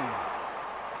run.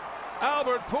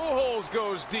 Albert Pujols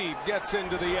goes deep, gets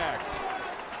into the act.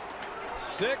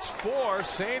 6-4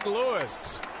 St.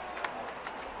 Louis.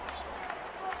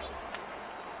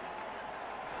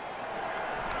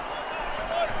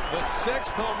 The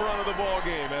 6th home run of the ball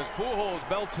game as Pujols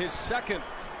belts his 2nd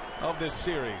of this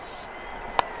series.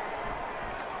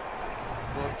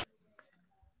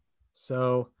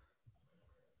 So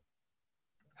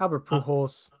Albert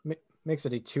Pujols makes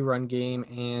it a 2-run game,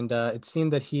 and it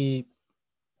seemed that he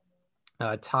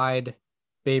tied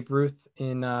Babe Ruth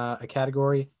in a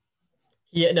category.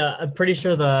 Yeah, no, I'm pretty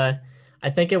sure I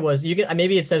think it was,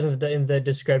 maybe it says in the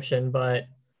description, but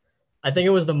I think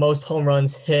it was the most home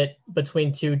runs hit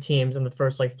between two teams in the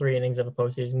first 3 innings of a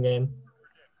postseason game.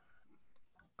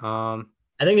 I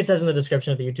think it says in the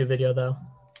description of the YouTube video, though.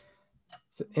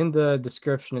 In the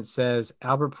description, it says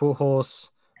Albert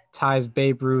Pujols ties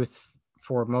Babe Ruth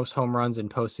for most home runs in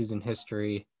postseason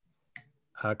history,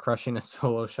 crushing a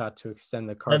solo shot to extend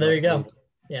the Cardinals. Oh, there you go. lead.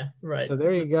 Yeah, right. So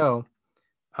there you go.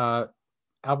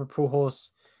 Albert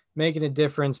Pujols making a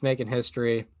difference, making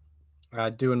history,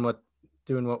 doing what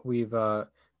we've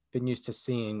been used to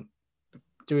seeing,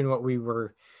 doing what we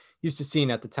were used to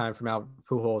seeing at the time from Albert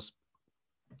Pujols.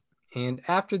 And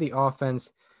after the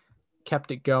offense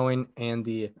kept it going and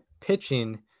the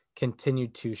pitching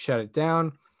continued to shut it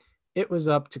down, it was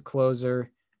up to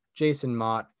closer Jason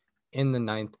Motte in the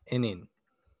 9th inning.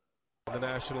 The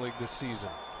National League this season.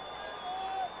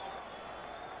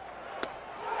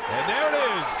 And there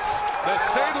it is. The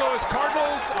St. Louis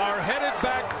Cardinals are headed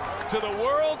back to the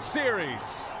World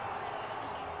Series.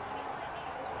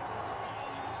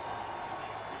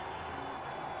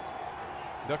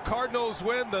 The Cardinals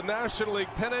win the National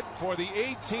League pennant for the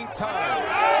 18th time.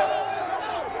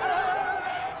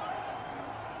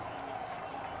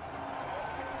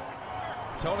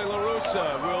 Tony La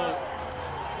Russa will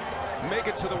make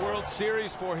it to the World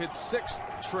Series for his 6th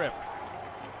trip.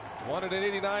 Won it in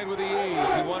 '89 with the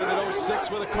A's. He won it in '06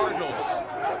 with the Cardinals.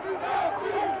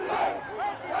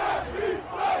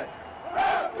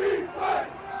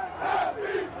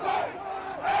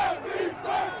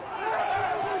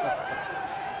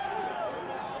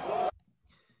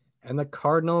 And the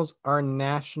Cardinals are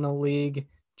National League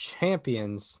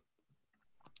champions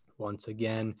once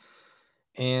again.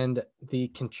 And the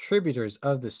contributors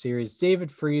of the series,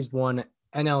 David Freese won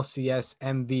NLCS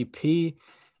MVP.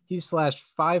 He slashed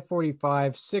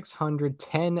 545, 600,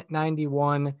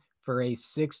 1091 for a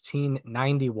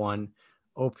 1691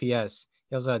 OPS.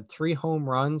 He also had 3 home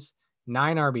runs,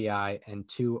 9 RBI, and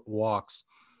 2 walks.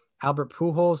 Albert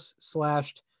Pujols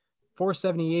slashed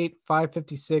 478,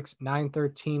 556,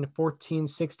 913,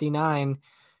 1469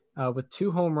 with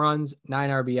 2 home runs, 9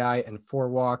 RBI, and 4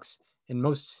 walks. In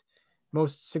most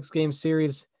 6-game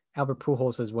series, Albert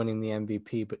Pujols is winning the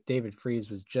MVP, but David Freese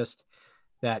was just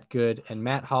that good. And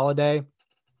Matt Holliday,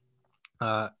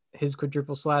 his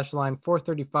quadruple slash line,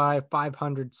 435,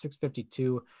 500,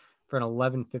 652 for an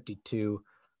 1152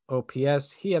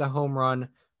 OPS. He had a home run,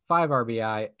 5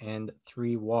 RBI, and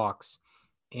 3 walks.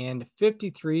 And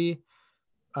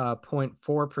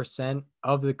 53.4%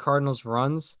 of the Cardinals'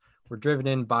 runs were driven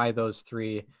in by those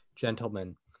 3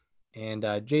 gentlemen. And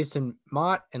Jason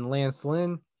Motte and Lance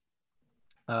Lynn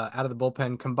out of the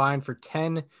bullpen combined for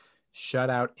 10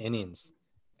 shutout innings.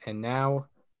 And now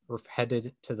we're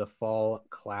headed to the Fall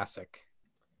Classic.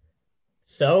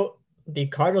 So the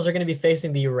Cardinals are going to be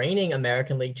facing the reigning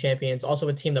American League champions, also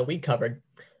a team that we covered.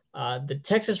 The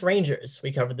Texas Rangers.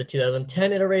 We covered the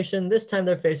 2010 iteration. This time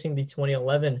they're facing the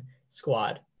 2011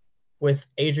 squad with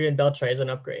Adrian Beltre as an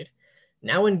upgrade.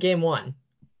 Now in game 1,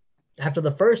 after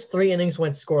the first 3 innings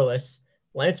went scoreless,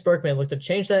 Lance Berkman looked to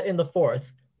change that in the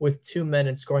 4th with 2 men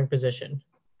in scoring position.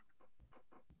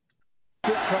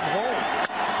 From home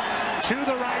to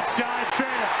the right side,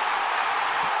 fair.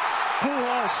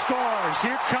 Pujols scores.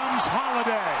 Here comes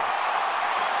Holliday.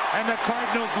 And the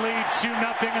Cardinals lead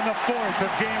 2-0 in the 4th of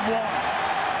game 1.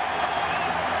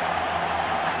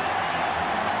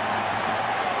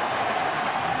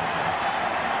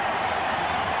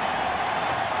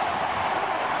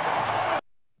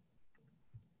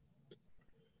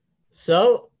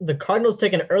 So the Cardinals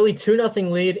take an early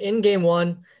 2-0 lead in game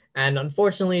one. And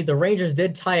unfortunately, the Rangers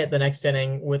did tie it the next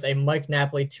inning with a Mike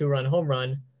Napoli 2-run home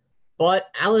run.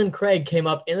 But Alan Craig came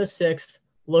up in the 6th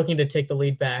looking to take the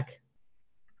lead back.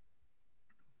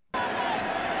 That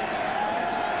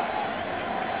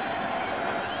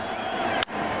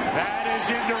is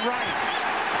into right.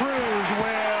 Cruz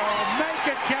will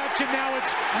make a catch, and now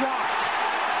it's dropped.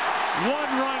 1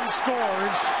 run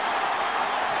scores.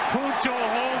 Punto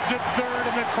holds at third,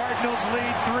 and the Cardinals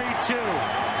lead 3-2.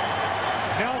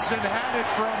 Nelson had it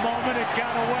for a moment. It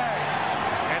got away.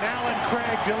 And Alan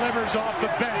Craig delivers off the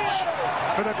bench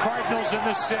for the Cardinals in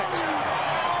the 6th.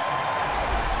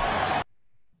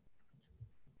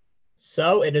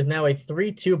 So it is now a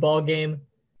 3-2 ball game.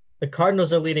 The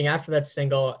Cardinals are leading after that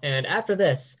single. And after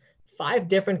this, 5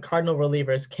 different Cardinal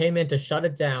relievers came in to shut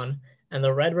it down. And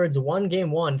the Redbirds won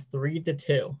game 1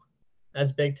 3-2.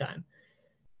 That's big time.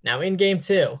 Now in game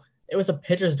 2, it was a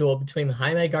pitcher's duel between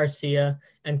Jaime Garcia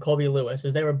and Colby Lewis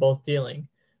as they were both dealing.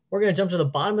 We're going to jump to the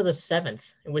bottom of the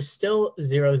 7th. It was still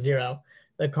 0-0.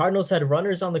 The Cardinals had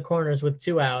runners on the corners with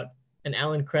 2 out, and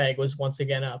Alan Craig was once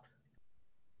again up.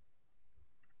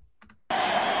 And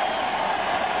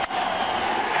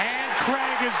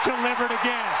Craig is delivered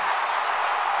again.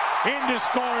 In to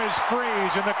score is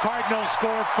Freese, and the Cardinals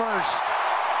score first.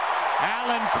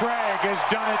 Alan Craig has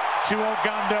done it to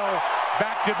Ogando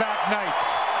back-to-back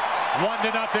nights.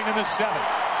 1-0 in the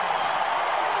 7th.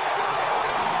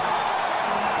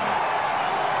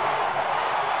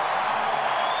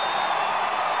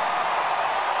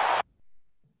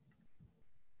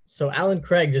 So Alan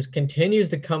Craig just continues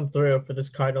to come through for this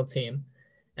Cardinal team,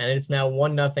 and it's now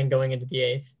 1-0 going into the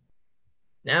 8th.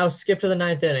 Now skip to the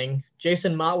 9th inning.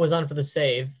 Jason Mott was on for the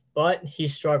save, but he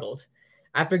struggled.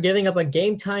 After giving up a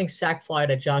game-tying sac fly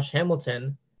to Josh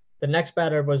Hamilton, the next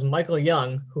batter was Michael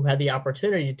Young, who had the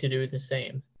opportunity to do the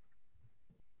same.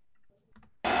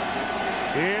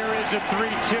 Here is a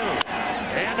 3-2.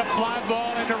 And a fly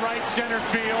ball into right center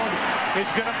field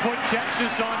is going to put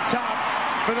Texas on top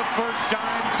for the first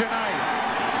time tonight.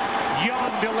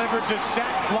 Young delivers a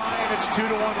sac fly, and it's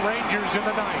 2-1 Rangers in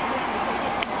the 9th.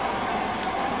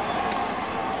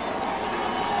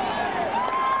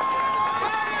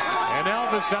 And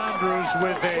Elvis Andrus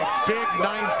with a big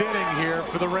 9th inning here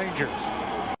for the Rangers.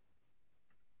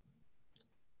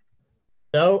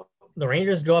 So the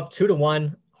Rangers go up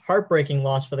 2-1. Heartbreaking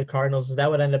loss for the Cardinals, as that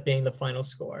would end up being the final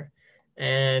score.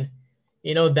 And,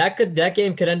 you know, that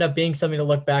game could end up being something to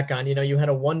look back on. You know, you had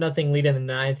a 1-0 lead in the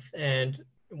 9th, and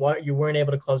you weren't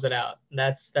able to close it out. And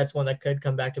that's one that could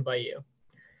come back to bite you.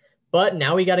 But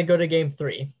now we got to go to game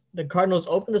 3. The Cardinals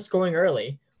opened the scoring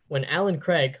early when Alan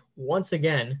Craig once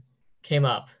again came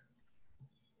up.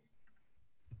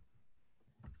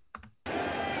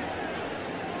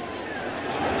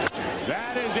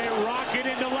 That is a rocket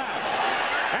into left.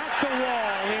 At the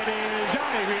wall, it is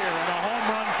out of here, and a home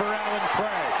run for Alan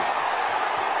Craig.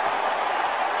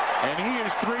 And he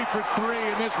is 3 for 3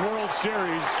 in this World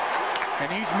Series,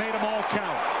 and he's made them all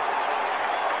count.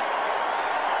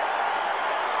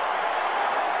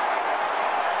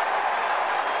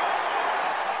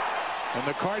 And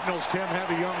the Cardinals, Tim,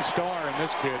 have a young star in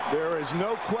this kid. There is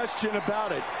no question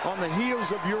about it. On the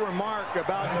heels of your remark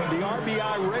about the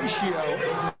RBI ratio,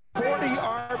 40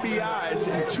 RBIs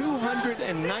in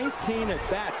 219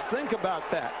 at-bats. Think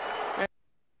about that.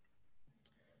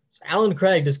 So Alan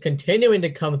Craig is continuing to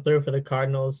come through for the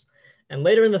Cardinals. And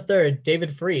later in the 3rd,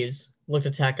 David Freese looked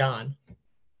to tack on.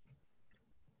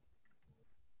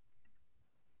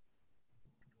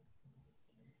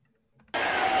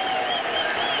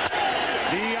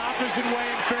 The opposite way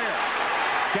and fair.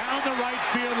 Down the right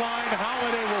field line,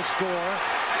 Holiday will score.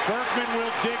 Berkman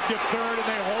will dig to 3rd, and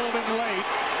they hold him late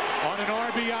on an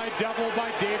RBI double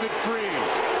by David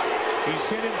Freese. He's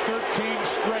hit him 13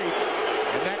 straight,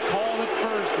 and that call at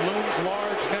first looms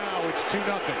large now. It's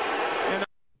 2-0.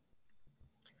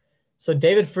 So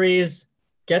David Freese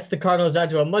gets the Cardinals out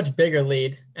to a much bigger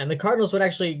lead, and the Cardinals would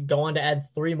actually go on to add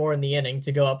 3 more in the inning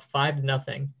to go up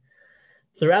 5-0.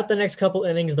 Throughout the next couple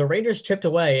innings, the Rangers chipped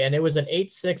away, and it was an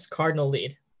 8-6 Cardinal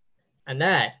lead. And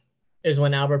that is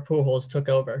when Albert Pujols took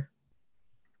over.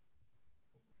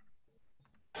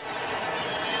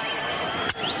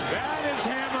 That is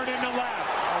hammered into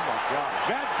left. Oh, my gosh.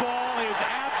 That ball is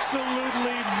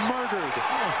absolutely murdered.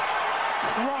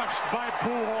 Crushed by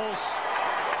Pujols.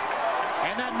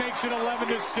 And that makes it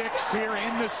 11-6 here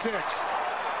in the 6th.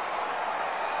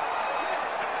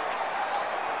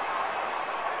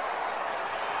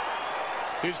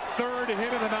 His 3rd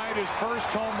hit of the night, his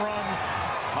first home run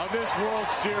of this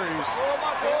World Series.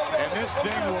 And this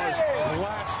thing was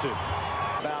blasted.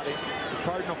 About it.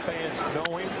 Cardinal fans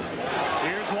know him.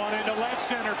 Here's one into left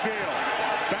center field.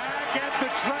 Back at the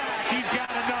track. He's got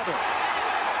another.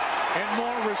 And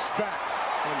more respect.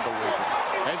 Unbelievable.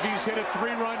 As he's hit a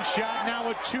 3-run shot, now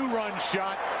a 2-run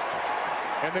shot.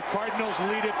 And the Cardinals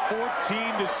lead it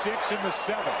 14-6 in the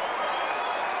 7th.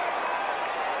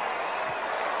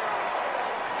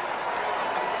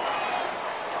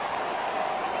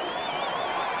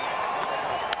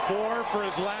 Four for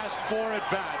his last 4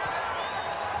 at-bats.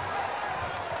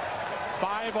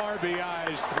 5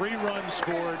 RBIs, 3 runs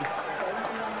scored.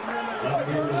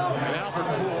 And Albert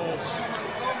Pujols,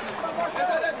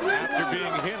 after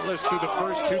being hitless through the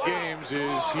first 2 games,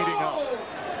 is heating up.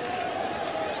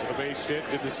 With a base hit,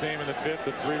 did the same in the 5th,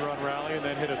 a 3-run rally, and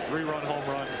then hit a 3-run home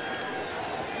run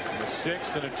in the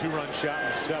 6th and a 2-run shot in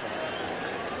the 7th.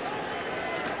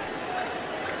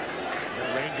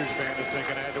 Rangers fan is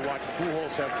thinking I had to watch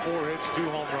Pujols have 4 hits, 2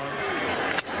 home runs.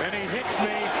 And he hits me,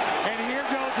 and here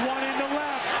goes one into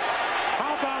left.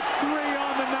 How about 3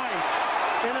 on the night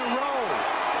in a row?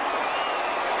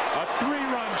 A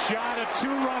 3-run shot, a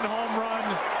 2-run home run,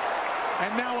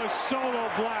 and now a solo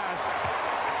blast.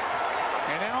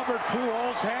 And Albert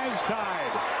Pujols has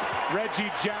tied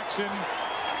Reggie Jackson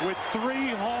with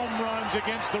 3 home runs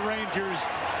against the Rangers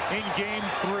in Game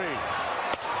 3.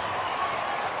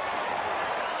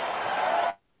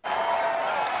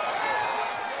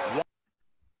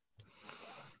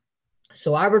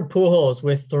 So Albert Pujols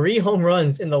with 3 home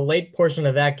runs in the late portion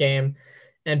of that game,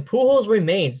 and Pujols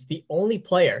remains the only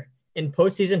player in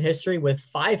postseason history with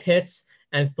 5 hits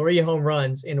and 3 home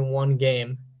runs in 1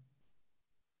 game.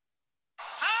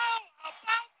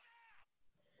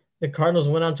 The Cardinals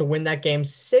went on to win that game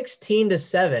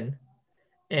 16-7,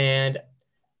 and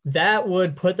that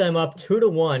would put them up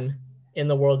 2-1 in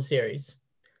the World Series.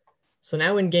 So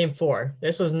now in Game 4,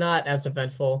 this was not as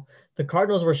eventful. The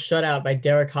Cardinals were shut out by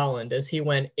Derek Holland as he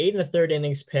went 8 1/3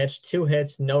 innings pitched, 2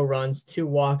 hits, no runs, 2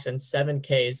 walks, and 7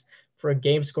 Ks for a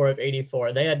game score of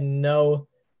 84. They had no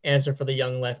answer for the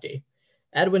young lefty.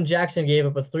 Edwin Jackson gave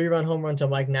up a 3-run home run to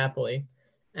Mike Napoli,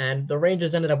 and the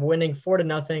Rangers ended up winning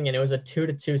 4-0, and it was a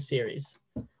 2-2 series.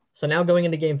 So now going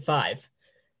into Game 5,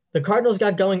 the Cardinals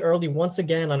got going early once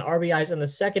again on RBIs in the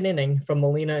 2nd inning from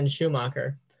Molina and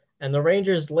Schumacher, and the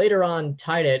Rangers later on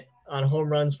tied it on home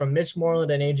runs from Mitch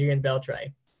Moreland and Adrian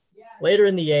Beltre. Later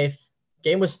in the 8th,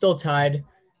 game was still tied.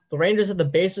 The Rangers had the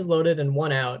bases loaded and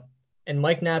 1 out, and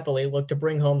Mike Napoli looked to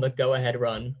bring home the go-ahead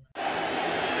run. In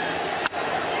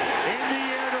the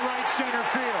air to right center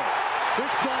field.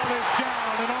 This ball is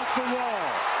down and off the wall.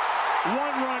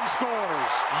 1 run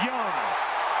scores. Young.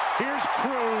 Here's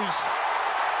Cruz.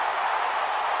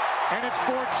 And it's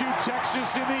 4-2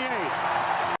 Texas in the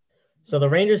 8th. So the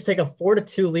Rangers take a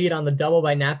 4-2 lead on the double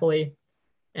by Napoli,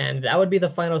 and that would be the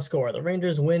final score. The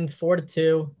Rangers win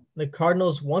 4-2. The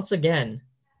Cardinals once again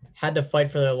had to fight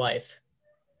for their life.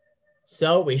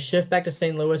 So we shift back to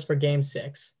St. Louis for Game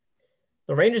 6.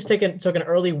 The Rangers took an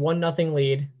early 1-0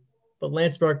 lead, but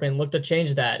Lance Berkman looked to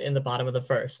change that in the bottom of the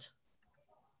 1st.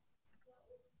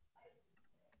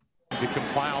 To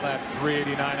compile that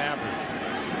 .389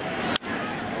 average.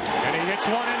 And he hits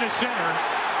one into center.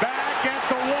 Back at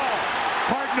the wall.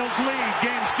 Cardinals lead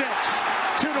Game 6,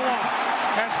 2-1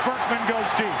 as Berkman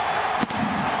goes deep.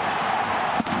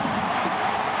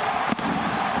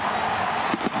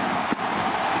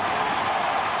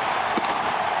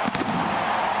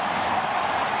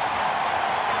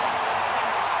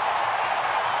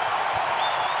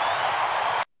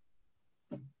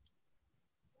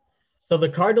 So the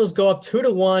Cardinals go up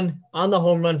 2-1 on the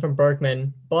home run from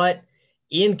Berkman, but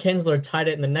Ian Kinsler tied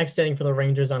it in the next inning for the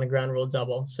Rangers on a ground rule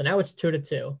double. So now it's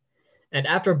 2-2. And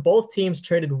after both teams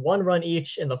traded 1 run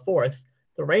each in the 4th,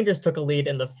 the Rangers took a lead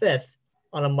in the 5th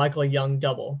on a Michael Young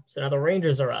double. So now the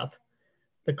Rangers are up.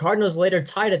 The Cardinals later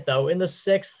tied it, though, in the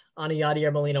 6th on a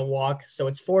Yadier Molina walk, so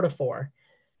it's 4-4.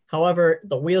 However,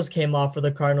 the wheels came off for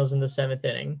the Cardinals in the 7th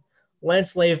inning.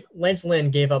 Lance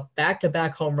Lynn gave up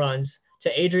back-to-back home runs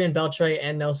to Adrian Beltre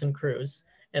and Nelson Cruz,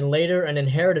 and later an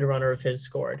inherited runner of his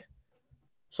scored.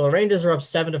 So the Rangers are up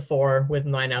 7-4 with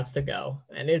 9 outs to go,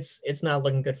 and it's not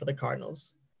looking good for the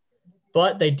Cardinals.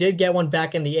 But they did get one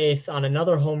back in the 8th on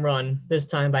another home run, this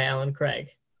time by Alan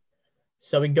Craig.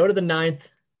 So we go to the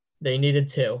 9th. They needed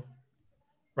 2.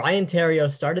 Ryan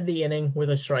Theriot started the inning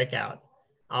with a strikeout.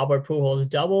 Albert Pujols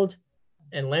doubled,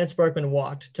 and Lance Berkman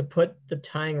walked to put the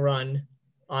tying run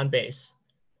on base.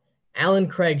 Alan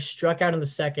Craig struck out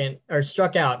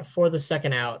for the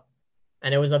second out,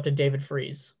 and it was up to David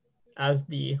Freese as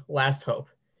the last hope.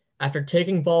 After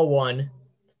taking ball 1,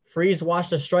 Freese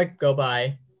watched a strike go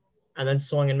by and then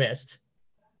swung and missed.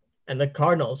 And the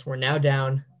Cardinals were now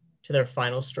down to their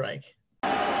final strike.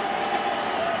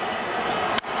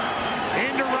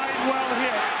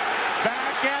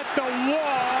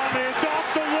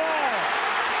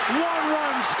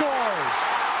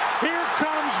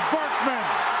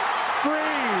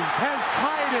 has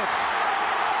tied it.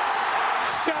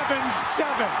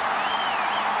 7-7.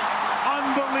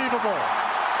 Unbelievable.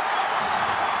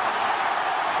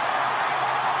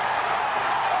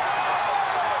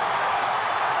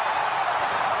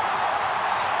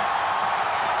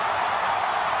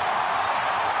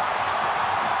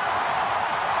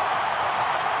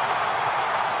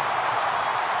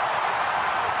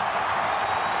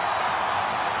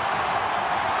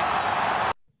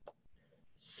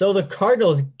 So the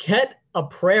Cardinals get a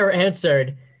prayer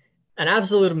answered, an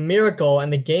absolute miracle,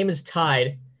 and the game is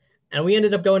tied, and we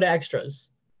ended up going to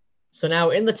extras. So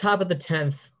now in the top of the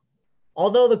 10th,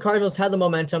 although the Cardinals had the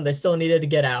momentum, they still needed to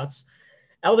get outs.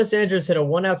 Elvis Andrus hit a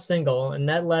one-out single, and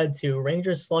that led to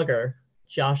Rangers slugger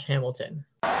Josh Hamilton.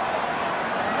 There's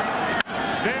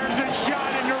a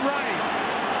shot into right.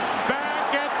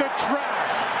 Back at the track.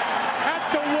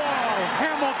 At the wall.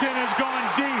 Hamilton has gone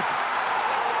deep.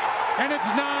 And it's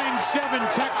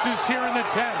 9-7 Texas here in the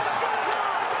 10th.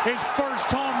 His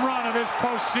first home run of this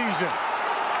postseason.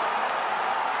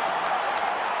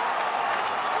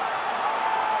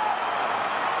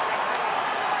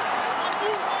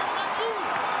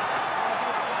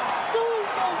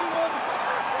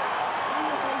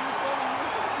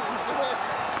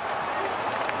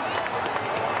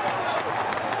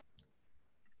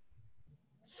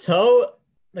 So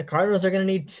the Cardinals are going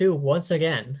to need two once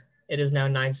again. It is now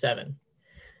 9-7.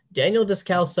 Daniel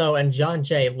Descalso and John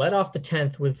Jay led off the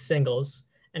 10th with singles,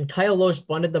 and Kyle Lohse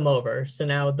bunted them over. So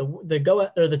now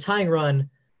the tying run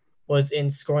was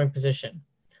in scoring position.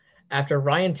 After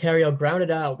Ryan Theriot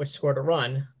grounded out, which scored a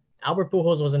run, Albert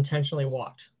Pujols was intentionally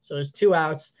walked. So there's two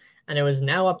outs, and it was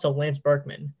now up to Lance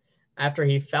Berkman. After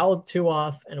he fouled two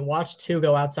off and watched two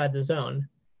go outside the zone,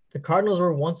 the Cardinals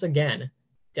were once again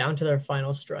down to their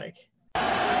final strike.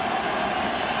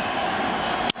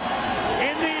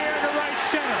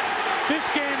 This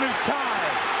game is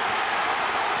tied.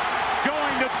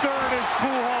 Going to third is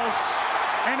Pujols,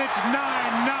 and it's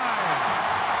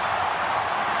 9-9.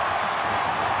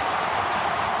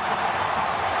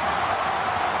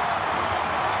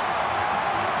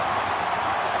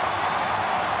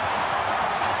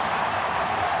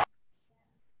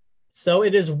 So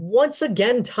it is once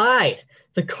again tied.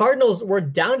 The Cardinals were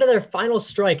down to their final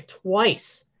strike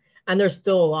twice, and they're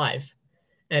still alive.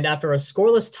 And after a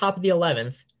scoreless top of the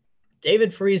 11th,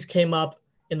 David Freese came up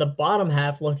in the bottom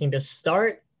half looking to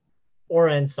start or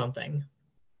end something.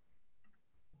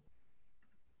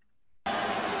 Freese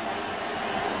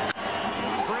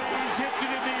hits it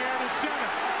in the air to center.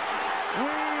 We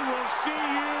will see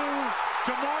you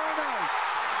tomorrow night.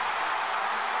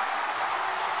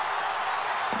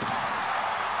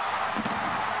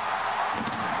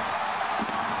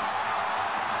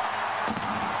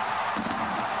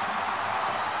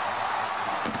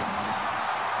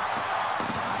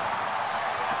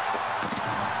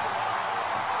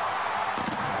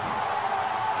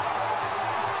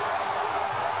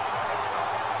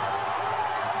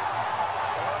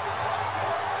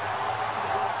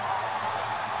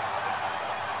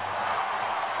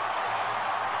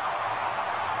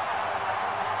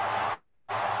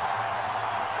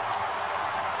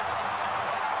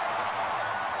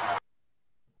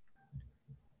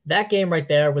 That game right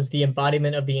there was the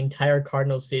embodiment of the entire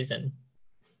Cardinals season.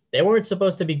 They weren't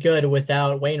supposed to be good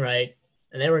without Wainwright,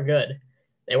 and they were good.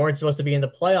 They weren't supposed to be in the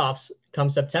playoffs come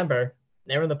September.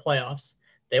 They were in the playoffs.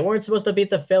 They weren't supposed to beat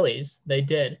the Phillies. They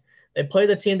did. They played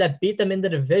the team that beat them in the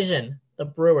division, the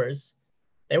Brewers.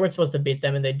 They weren't supposed to beat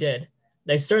them, and they did.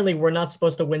 They certainly were not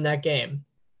supposed to win that game.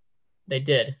 They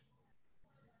did.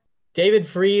 David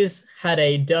Freese had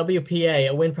a WPA,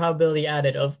 a win probability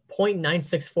added, of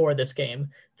 .964 this game.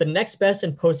 The next best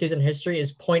in postseason history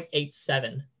is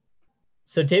 .87.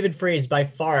 So David Freese by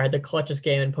far had the clutchest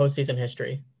game in postseason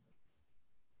history.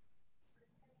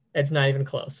 It's not even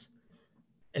close.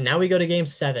 And now we go to game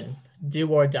 7, do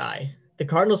or die. The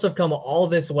Cardinals have come all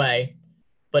this way,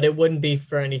 but it wouldn't be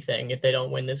for anything if they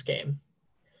don't win this game.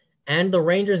 And the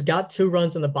Rangers got 2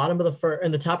 runs in the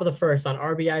in the top of the first on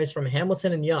RBIs from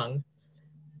Hamilton and Young,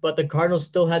 but the Cardinals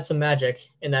still had some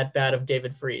magic in that bat of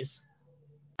David Freese.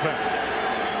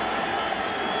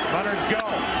 Runners go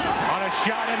on a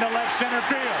shot into left center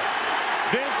field.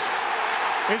 This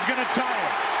is going to tie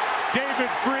it. David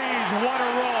Freese, what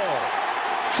a roll.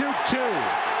 2-2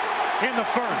 in the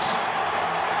first.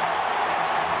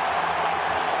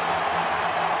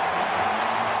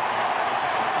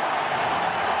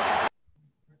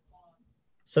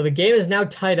 So the game is now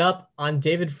tied up on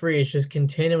David Freese just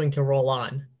continuing to roll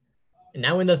on. And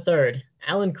now in the third,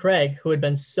 Alan Craig, who had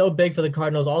been so big for the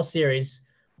Cardinals all series,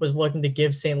 was looking to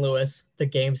give St. Louis the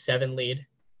Game 7 lead.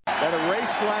 That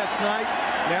erased last night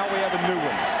Now we have a new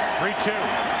one. 3-2.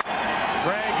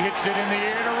 Gregg hits it in the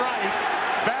air to right.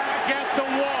 Back at the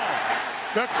wall.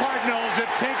 The Cardinals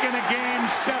have taken a Game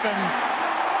 7.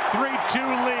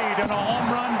 3-2 lead and a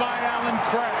home run by Allen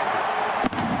Craig.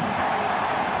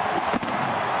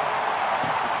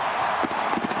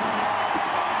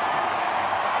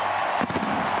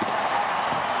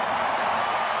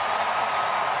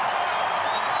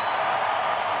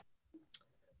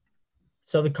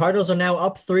 So the Cardinals are now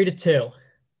up 3-2,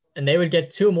 and they would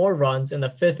get 2 more runs in the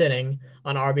 5th inning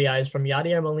on RBIs from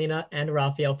Yadier Molina and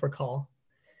Rafael Furcal.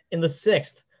 In the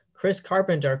 6th, Chris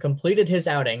Carpenter completed his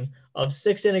outing of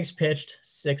 6 innings pitched,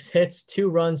 6 hits, 2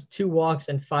 runs, 2 walks,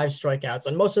 and 5 strikeouts,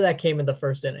 and most of that came in the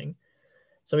 1st inning.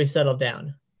 So he settled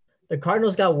down. The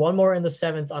Cardinals got 1 more in the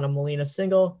 7th on a Molina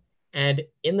single, and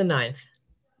in the 9th,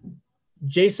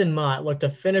 Jason Motte looked to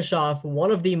finish off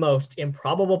one of the most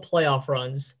improbable playoff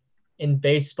runs in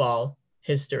baseball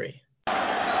history. In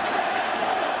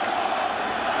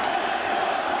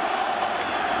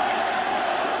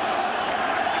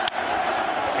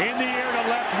the air to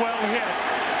left, well hit.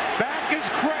 Back is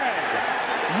Craig.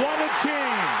 What a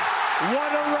team.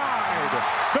 What a ride.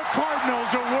 The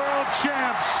Cardinals are world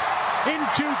champs in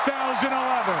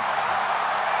 2011.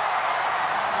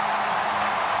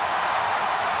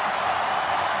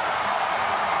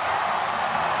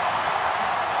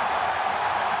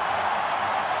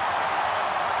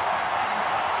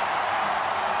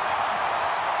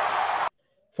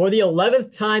 For the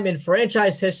 11th time in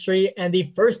franchise history and the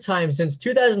first time since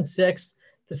 2006,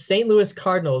 the St. Louis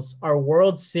Cardinals are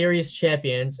World Series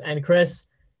champions. And Chris,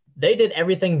 they did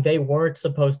everything they weren't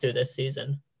supposed to this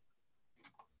season.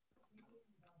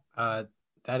 That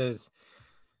is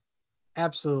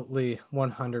absolutely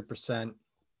 100%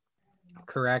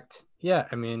 correct. Yeah,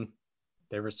 I mean,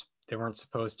 they weren't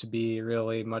supposed to be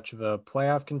really much of a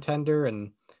playoff contender,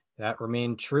 and that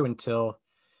remained true until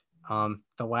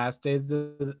the last days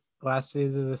of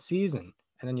the season.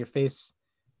 And then you face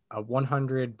a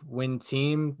 100-win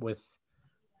team with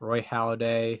Roy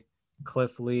Halladay,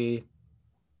 Cliff Lee,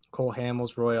 Cole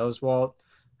Hamels, Roy Oswalt.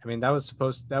 I mean, that was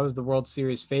the World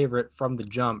Series favorite from the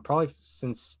jump, probably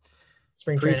since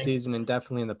spring preseason training. And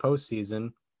definitely in the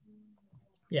postseason.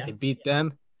 Yeah. They beat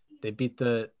them. They beat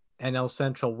the NL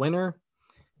Central winner.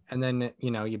 And then,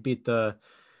 you beat the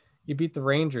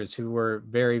Rangers, who were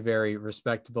very, very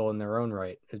respectable in their own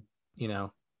right.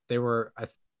 They were,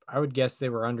 I would guess they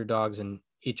were underdogs in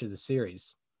each of the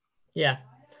series. Yeah.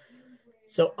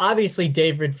 So obviously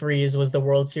David Freese was the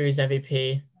World Series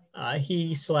MVP.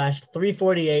 He slashed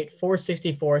 348,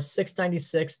 464,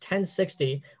 696,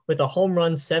 1060 with a home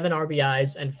run, 7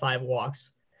 RBIs, and 5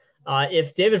 walks.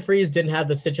 If David Freese didn't have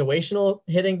the situational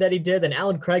hitting that he did, then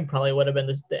Allen Craig probably would have been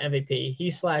the MVP.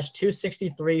 He slashed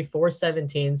 263,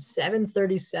 417,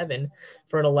 737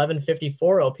 for an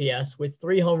 1154 OPS with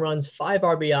 3 home runs, 5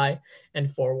 RBI,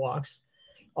 and 4 walks.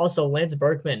 Also, Lance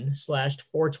Berkman slashed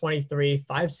 423,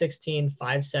 516,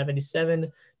 577,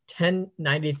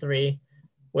 1093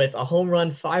 with a home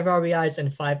run, 5 RBIs,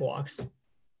 and 5 walks.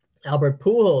 Albert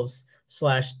Pujols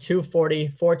slashed 240,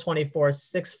 424,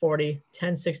 640,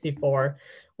 1064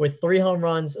 with 3 home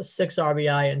runs, 6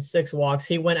 RBI, and 6 walks.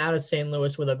 He went out of St.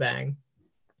 Louis with a bang.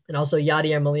 And also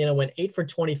Yadier Molina went 8 for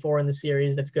 24 in the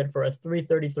series. That's good for a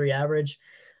 333 average.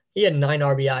 He had 9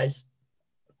 RBIs.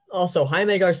 Also,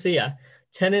 Jaime Garcia,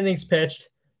 10 innings pitched,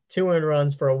 2 earned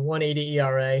runs for a 1.80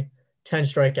 ERA, 10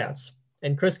 strikeouts.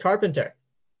 And Chris Carpenter,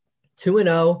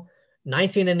 2-0,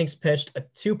 19 innings pitched, a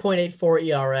 2.84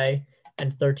 ERA,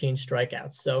 and 13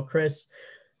 strikeouts. So, Chris,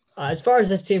 as far as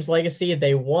this team's legacy,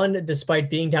 they won despite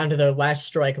being down to their last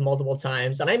strike multiple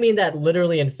times. And I mean that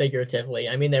literally and figuratively.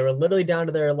 I mean, they were literally down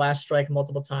to their last strike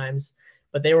multiple times,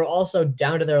 but they were also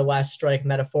down to their last strike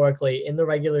metaphorically in the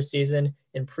regular season,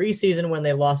 in preseason when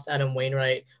they lost Adam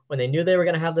Wainwright, when they knew they were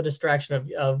going to have the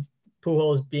distraction of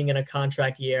Pujols being in a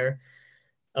contract year,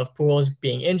 of Pujols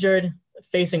being injured,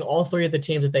 facing all 3 of the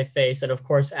teams that they faced, and of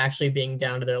course, actually being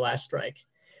down to their last strike.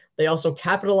 They also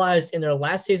capitalized in their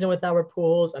last season with Albert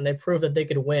Pujols, and they proved that they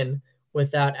could win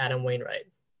without Adam Wainwright.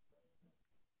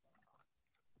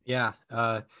 Yeah,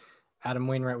 Adam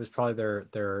Wainwright was probably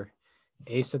their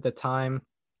ace at the time,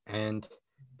 and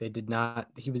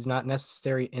he was not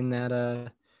necessary in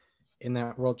that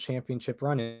World Championship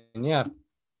run. And yeah,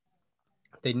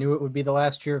 they knew it would be the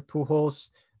last year of Pujols.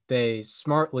 They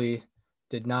smartly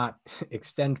did not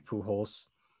extend Pujols.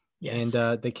 Yes.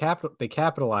 And they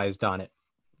capitalized on it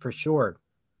for sure.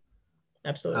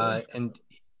 Absolutely. And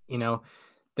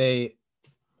they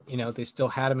still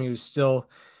had him.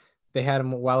 They had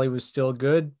him while he was still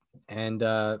good, and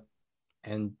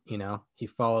he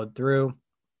followed through.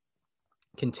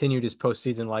 continued his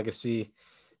postseason legacy,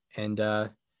 and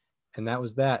that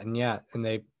was that. And yeah, and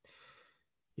they,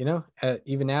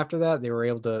 even after that, they were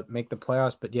able to make the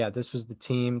playoffs. But yeah, this was the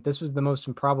team. This was the most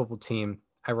improbable team,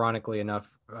 ironically enough,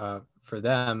 for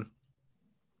them.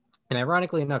 And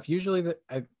ironically enough, usually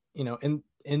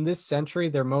in this century,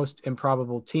 their most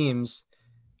improbable teams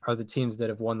are the teams that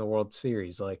have won the World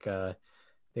Series. Like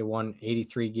they won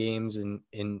 83 games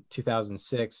in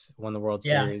 2006, won the World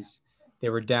Series. They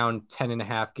were down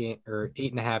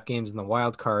 8.5 games in the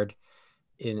wild card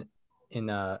in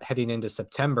heading into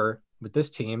September. With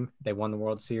this team, they won the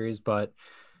World Series, but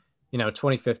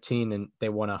 2015 and they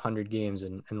won 100 games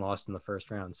and lost in the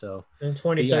first round. So in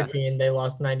 2013, they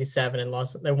lost 97 and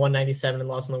lost. They won 97 and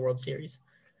lost in the World Series.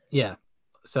 Yeah.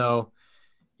 So,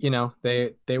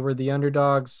 they were the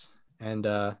underdogs and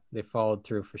they followed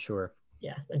through for sure.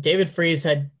 Yeah. David Freese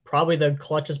had probably the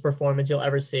clutchest performance you'll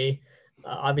ever see.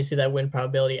 Obviously that win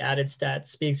probability added stat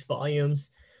speaks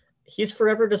volumes. He's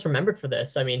forever just remembered for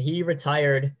this. I mean, he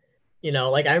retired,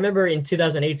 I remember in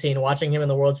 2018 watching him in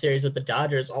the World Series with the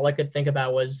Dodgers. All I could think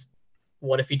about was,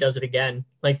 what if he does it again?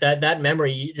 Like that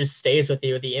memory just stays with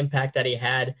you, the impact that he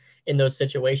had in those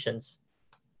situations.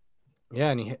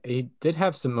 Yeah, and he did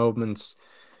have some moments.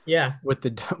 Yeah, with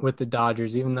the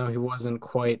Dodgers, even though he wasn't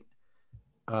quite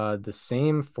the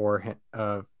same for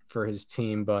his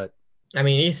team, but I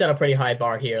mean, he set a pretty high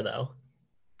bar here, though.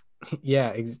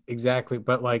 Yeah, exactly.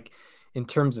 But like in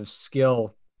terms of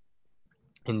skill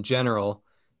in general,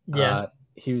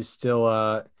 he was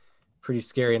still pretty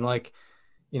scary. And like,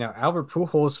 Albert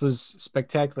Pujols was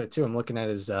spectacular too. I'm looking at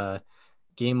his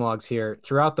game logs here.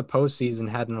 Throughout the postseason,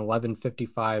 had an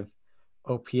 1155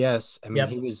 OPS. I mean,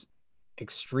 he was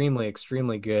extremely,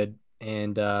 extremely good.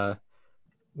 And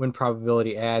win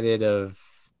probability added of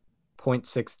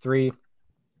 0.63.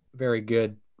 Very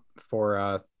good for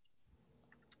a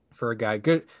guy.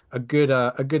 A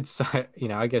good side,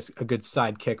 I guess a good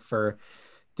sidekick for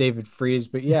David Freese.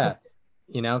 But yeah,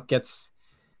 gets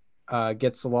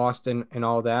lost in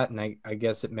all that, and I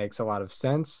guess it makes a lot of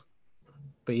sense.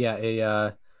 But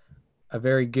yeah, a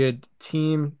very good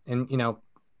team, and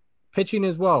pitching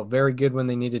as well, very good when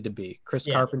they needed to be. Chris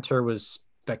Carpenter was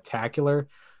spectacular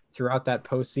throughout that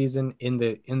postseason in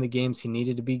the games he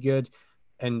needed to be good,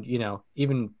 and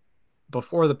even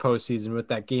before the postseason with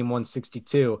that game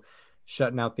 162,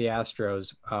 shutting out the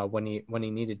Astros when he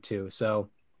needed to. So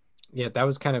yeah, that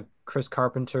was kind of Chris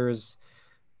Carpenter's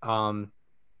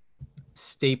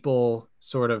staple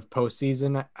sort of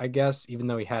postseason, I guess, even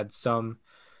though he had some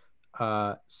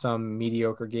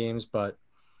mediocre games, but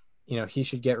he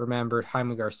should get remembered.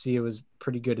 Jaime Garcia was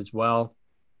pretty good as well.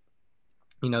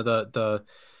 The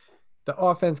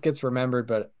offense gets remembered,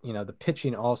 but the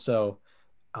pitching also,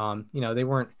 they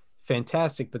weren't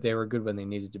fantastic, but they were good when they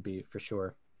needed to be, for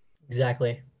sure.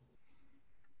 Exactly.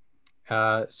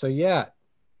 So yeah,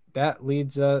 that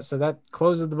leads so that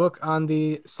closes the book on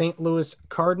the St. Louis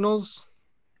Cardinals.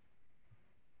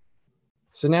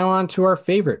 So now on to our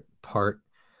favorite part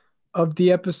of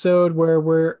the episode, where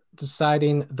we're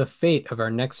deciding the fate of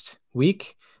our next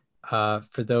week. For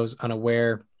those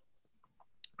unaware,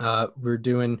 we're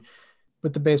doing,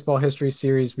 with the Baseball History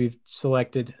Series, we've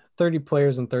selected 30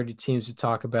 players and 30 teams to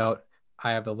talk about.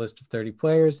 I have a list of 30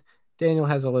 players. Daniel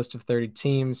has a list of 30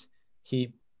 teams.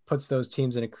 He puts those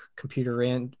teams in a computer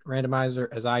randomizer,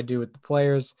 as I do with the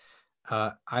players.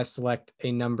 I select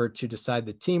a number to decide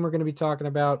the team we're going to be talking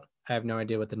about. I have no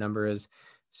idea what the number is.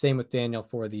 Same with Daniel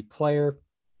for the player.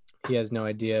 He has no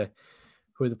idea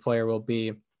who the player will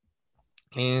be.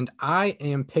 And I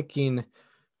am picking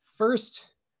first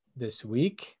this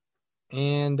week.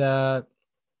 And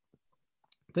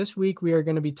this week we are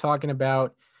going to be talking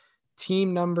about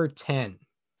team number 10.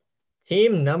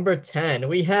 Team number 10.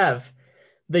 We have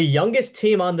the youngest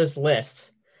team on this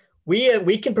list.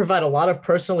 We can provide a lot of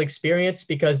personal experience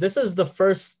because this is the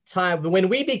first time when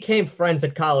we became friends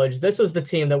at college. This was the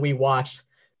team that we watched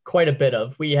quite a bit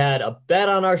of. We had a bet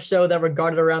on our show that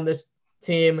regarded around this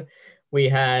team. We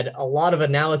had a lot of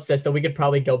analysis that we could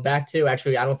probably go back to.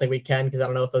 Actually, I don't think we can because I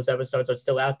don't know if those episodes are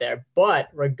still out there. But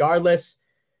regardless,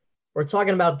 we're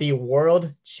talking about the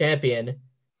world champion,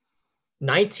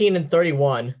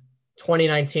 19-31,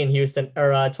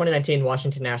 2019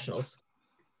 Washington Nationals.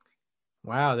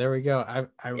 Wow, there we go.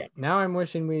 Now I'm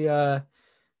wishing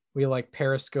we like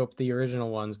Periscope the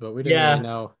original ones, but we didn't really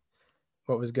know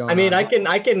what was going on.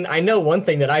 I know one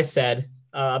thing that I said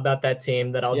about that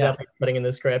team that I'll definitely be putting in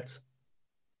the script.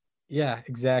 Yeah,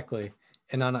 exactly.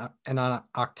 And on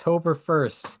October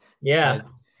 1st. Yeah.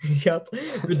 Yep.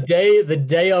 The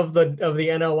day of the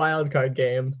NL wildcard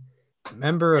game.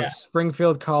 member of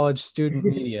Springfield College student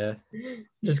media.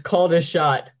 Just called his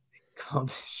shot.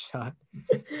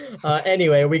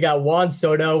 Anyway, we got Juan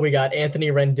Soto, we got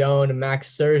Anthony Rendon,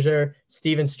 Max Scherzer,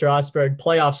 Steven Strasburg,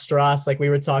 playoff Strauss, like we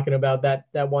were talking about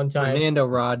that one time. Fernando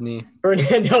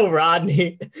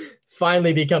Rodney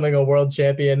finally becoming a world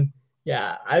champion.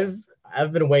 Yeah,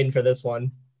 I've been waiting for this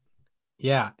one.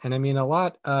 Yeah, and I mean a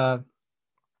lot. And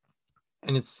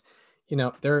it's,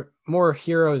 there are more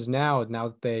heroes now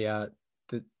that they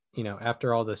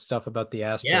after all this stuff about the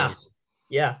Astros.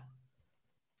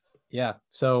 Yeah.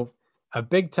 So a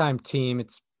big time team.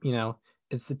 It's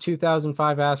it's the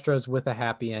 2005 Astros with a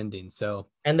happy ending. So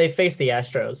and they face the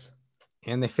Astros.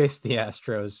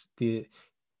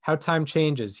 How time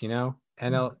changes.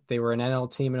 NL, they were an NL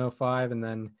team in 05, and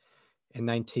then in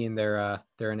 19 they're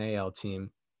an AL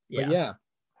team. Yeah. But yeah,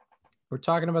 we're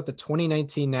talking about the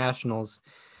 2019 Nationals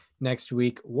next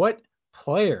week. What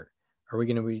player are we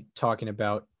going to be talking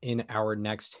about in our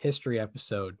next history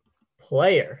episode?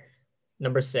 Player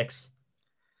number 6.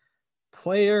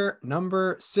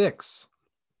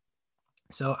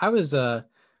 So I was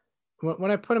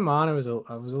when I put him on, I was a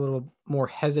little more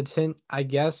hesitant, I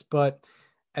guess, but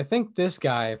I think this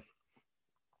player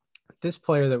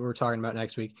that we're talking about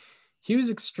next week, he was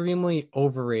extremely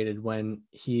overrated when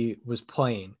he was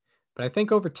playing, but I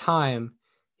think over time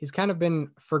he's kind of been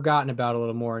forgotten about a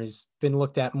little more, and he's been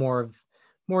looked at more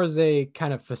as a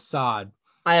kind of facade.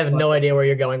 I have no idea where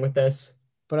you're going with this.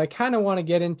 But I kind of want to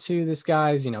get into this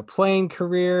guy's, playing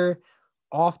career,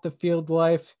 off the field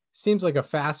life. Seems like a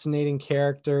fascinating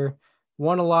character.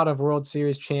 Won a lot of World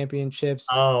Series championships.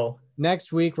 Oh.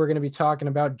 Next week, we're going to be talking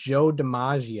about Joe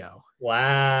DiMaggio.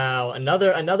 Wow.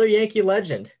 Another Yankee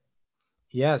legend.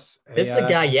 Yes. This is a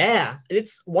guy. Yeah.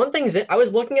 It's one thing. I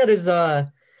was looking at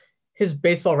his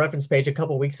baseball reference page a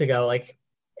couple weeks ago. Like,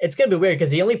 it's going to be weird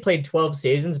because he only played 12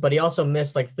 seasons, but he also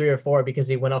missed like 3 or 4 because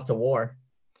he went off to war.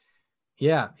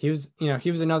 Yeah, he was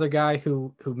another guy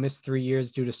who missed 3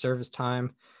 years due to service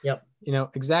time. Yep.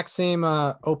 Exact same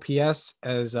OPS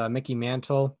as Mickey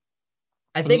Mantle.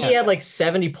 I think he had like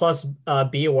 70 plus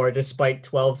B award despite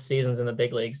 12 seasons in the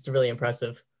big leagues. It's really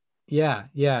impressive. Yeah.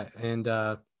 And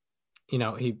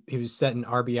he was setting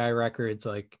RBI records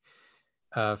like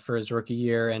for his rookie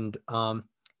year, and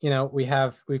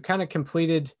we've kind of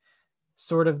completed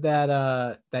sort of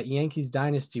that Yankees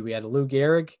dynasty. We had Lou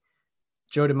Gehrig,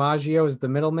 Joe DiMaggio is the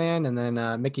middleman, and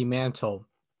then Mickey Mantle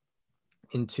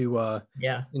into the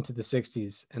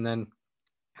 60s, and then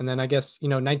I guess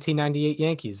 1998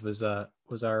 Yankees was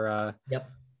our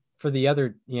for the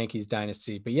other Yankees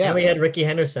dynasty. But yeah, and we had Ricky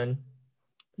Henderson.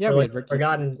 Yeah, we had Ricky.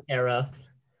 Forgotten era.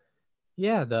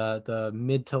 Yeah, the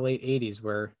mid to late 80s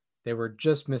where they were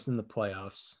just missing the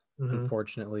playoffs. Mm-hmm.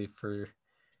 Unfortunately for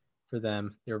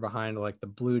them, they were behind like the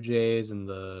Blue Jays and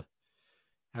the.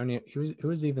 Who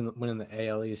was even winning the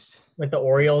AL East? Like the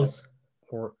Orioles?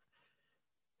 Or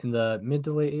in the mid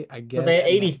to late, I guess. Well, they had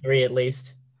 83 at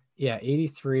least. Yeah,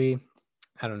 83.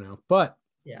 I don't know. But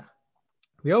yeah,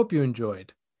 we hope you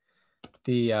enjoyed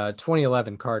the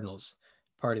 2011 Cardinals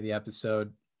part of the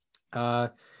episode.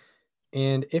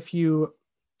 And if you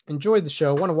enjoyed the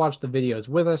show, want to watch the videos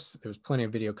with us, there's plenty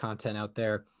of video content out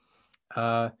there.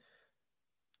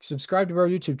 Subscribe to our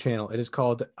YouTube channel. It is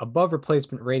called Above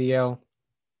Replacement Radio.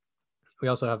 We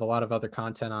also have a lot of other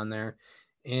content on there.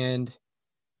 And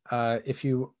if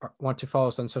you want to follow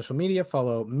us on social media,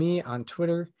 follow me on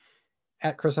Twitter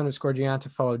at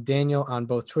Chris_Gianta. Follow Daniel on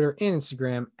both Twitter and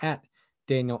Instagram at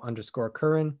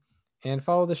Daniel_Curran. And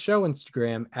follow the show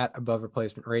Instagram at Above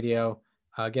Replacement Radio.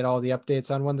 Get all the updates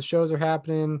on when the shows are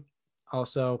happening.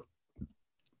 Also,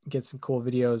 get some cool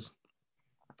videos,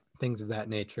 things of that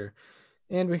nature.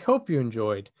 And we hope you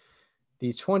enjoyed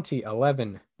the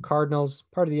 2011 Cardinals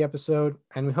part of the episode,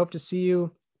 and we hope to see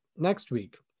you next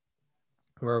week,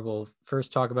 where we'll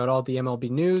first talk about all the MLB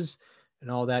news and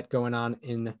all that going on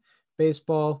in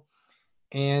baseball,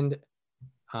 and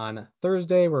on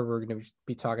Thursday, where we're going to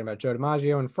be talking about Joe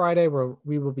DiMaggio, and Friday, where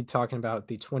we will be talking about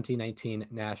the 2019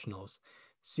 Nationals.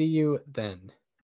 See you then.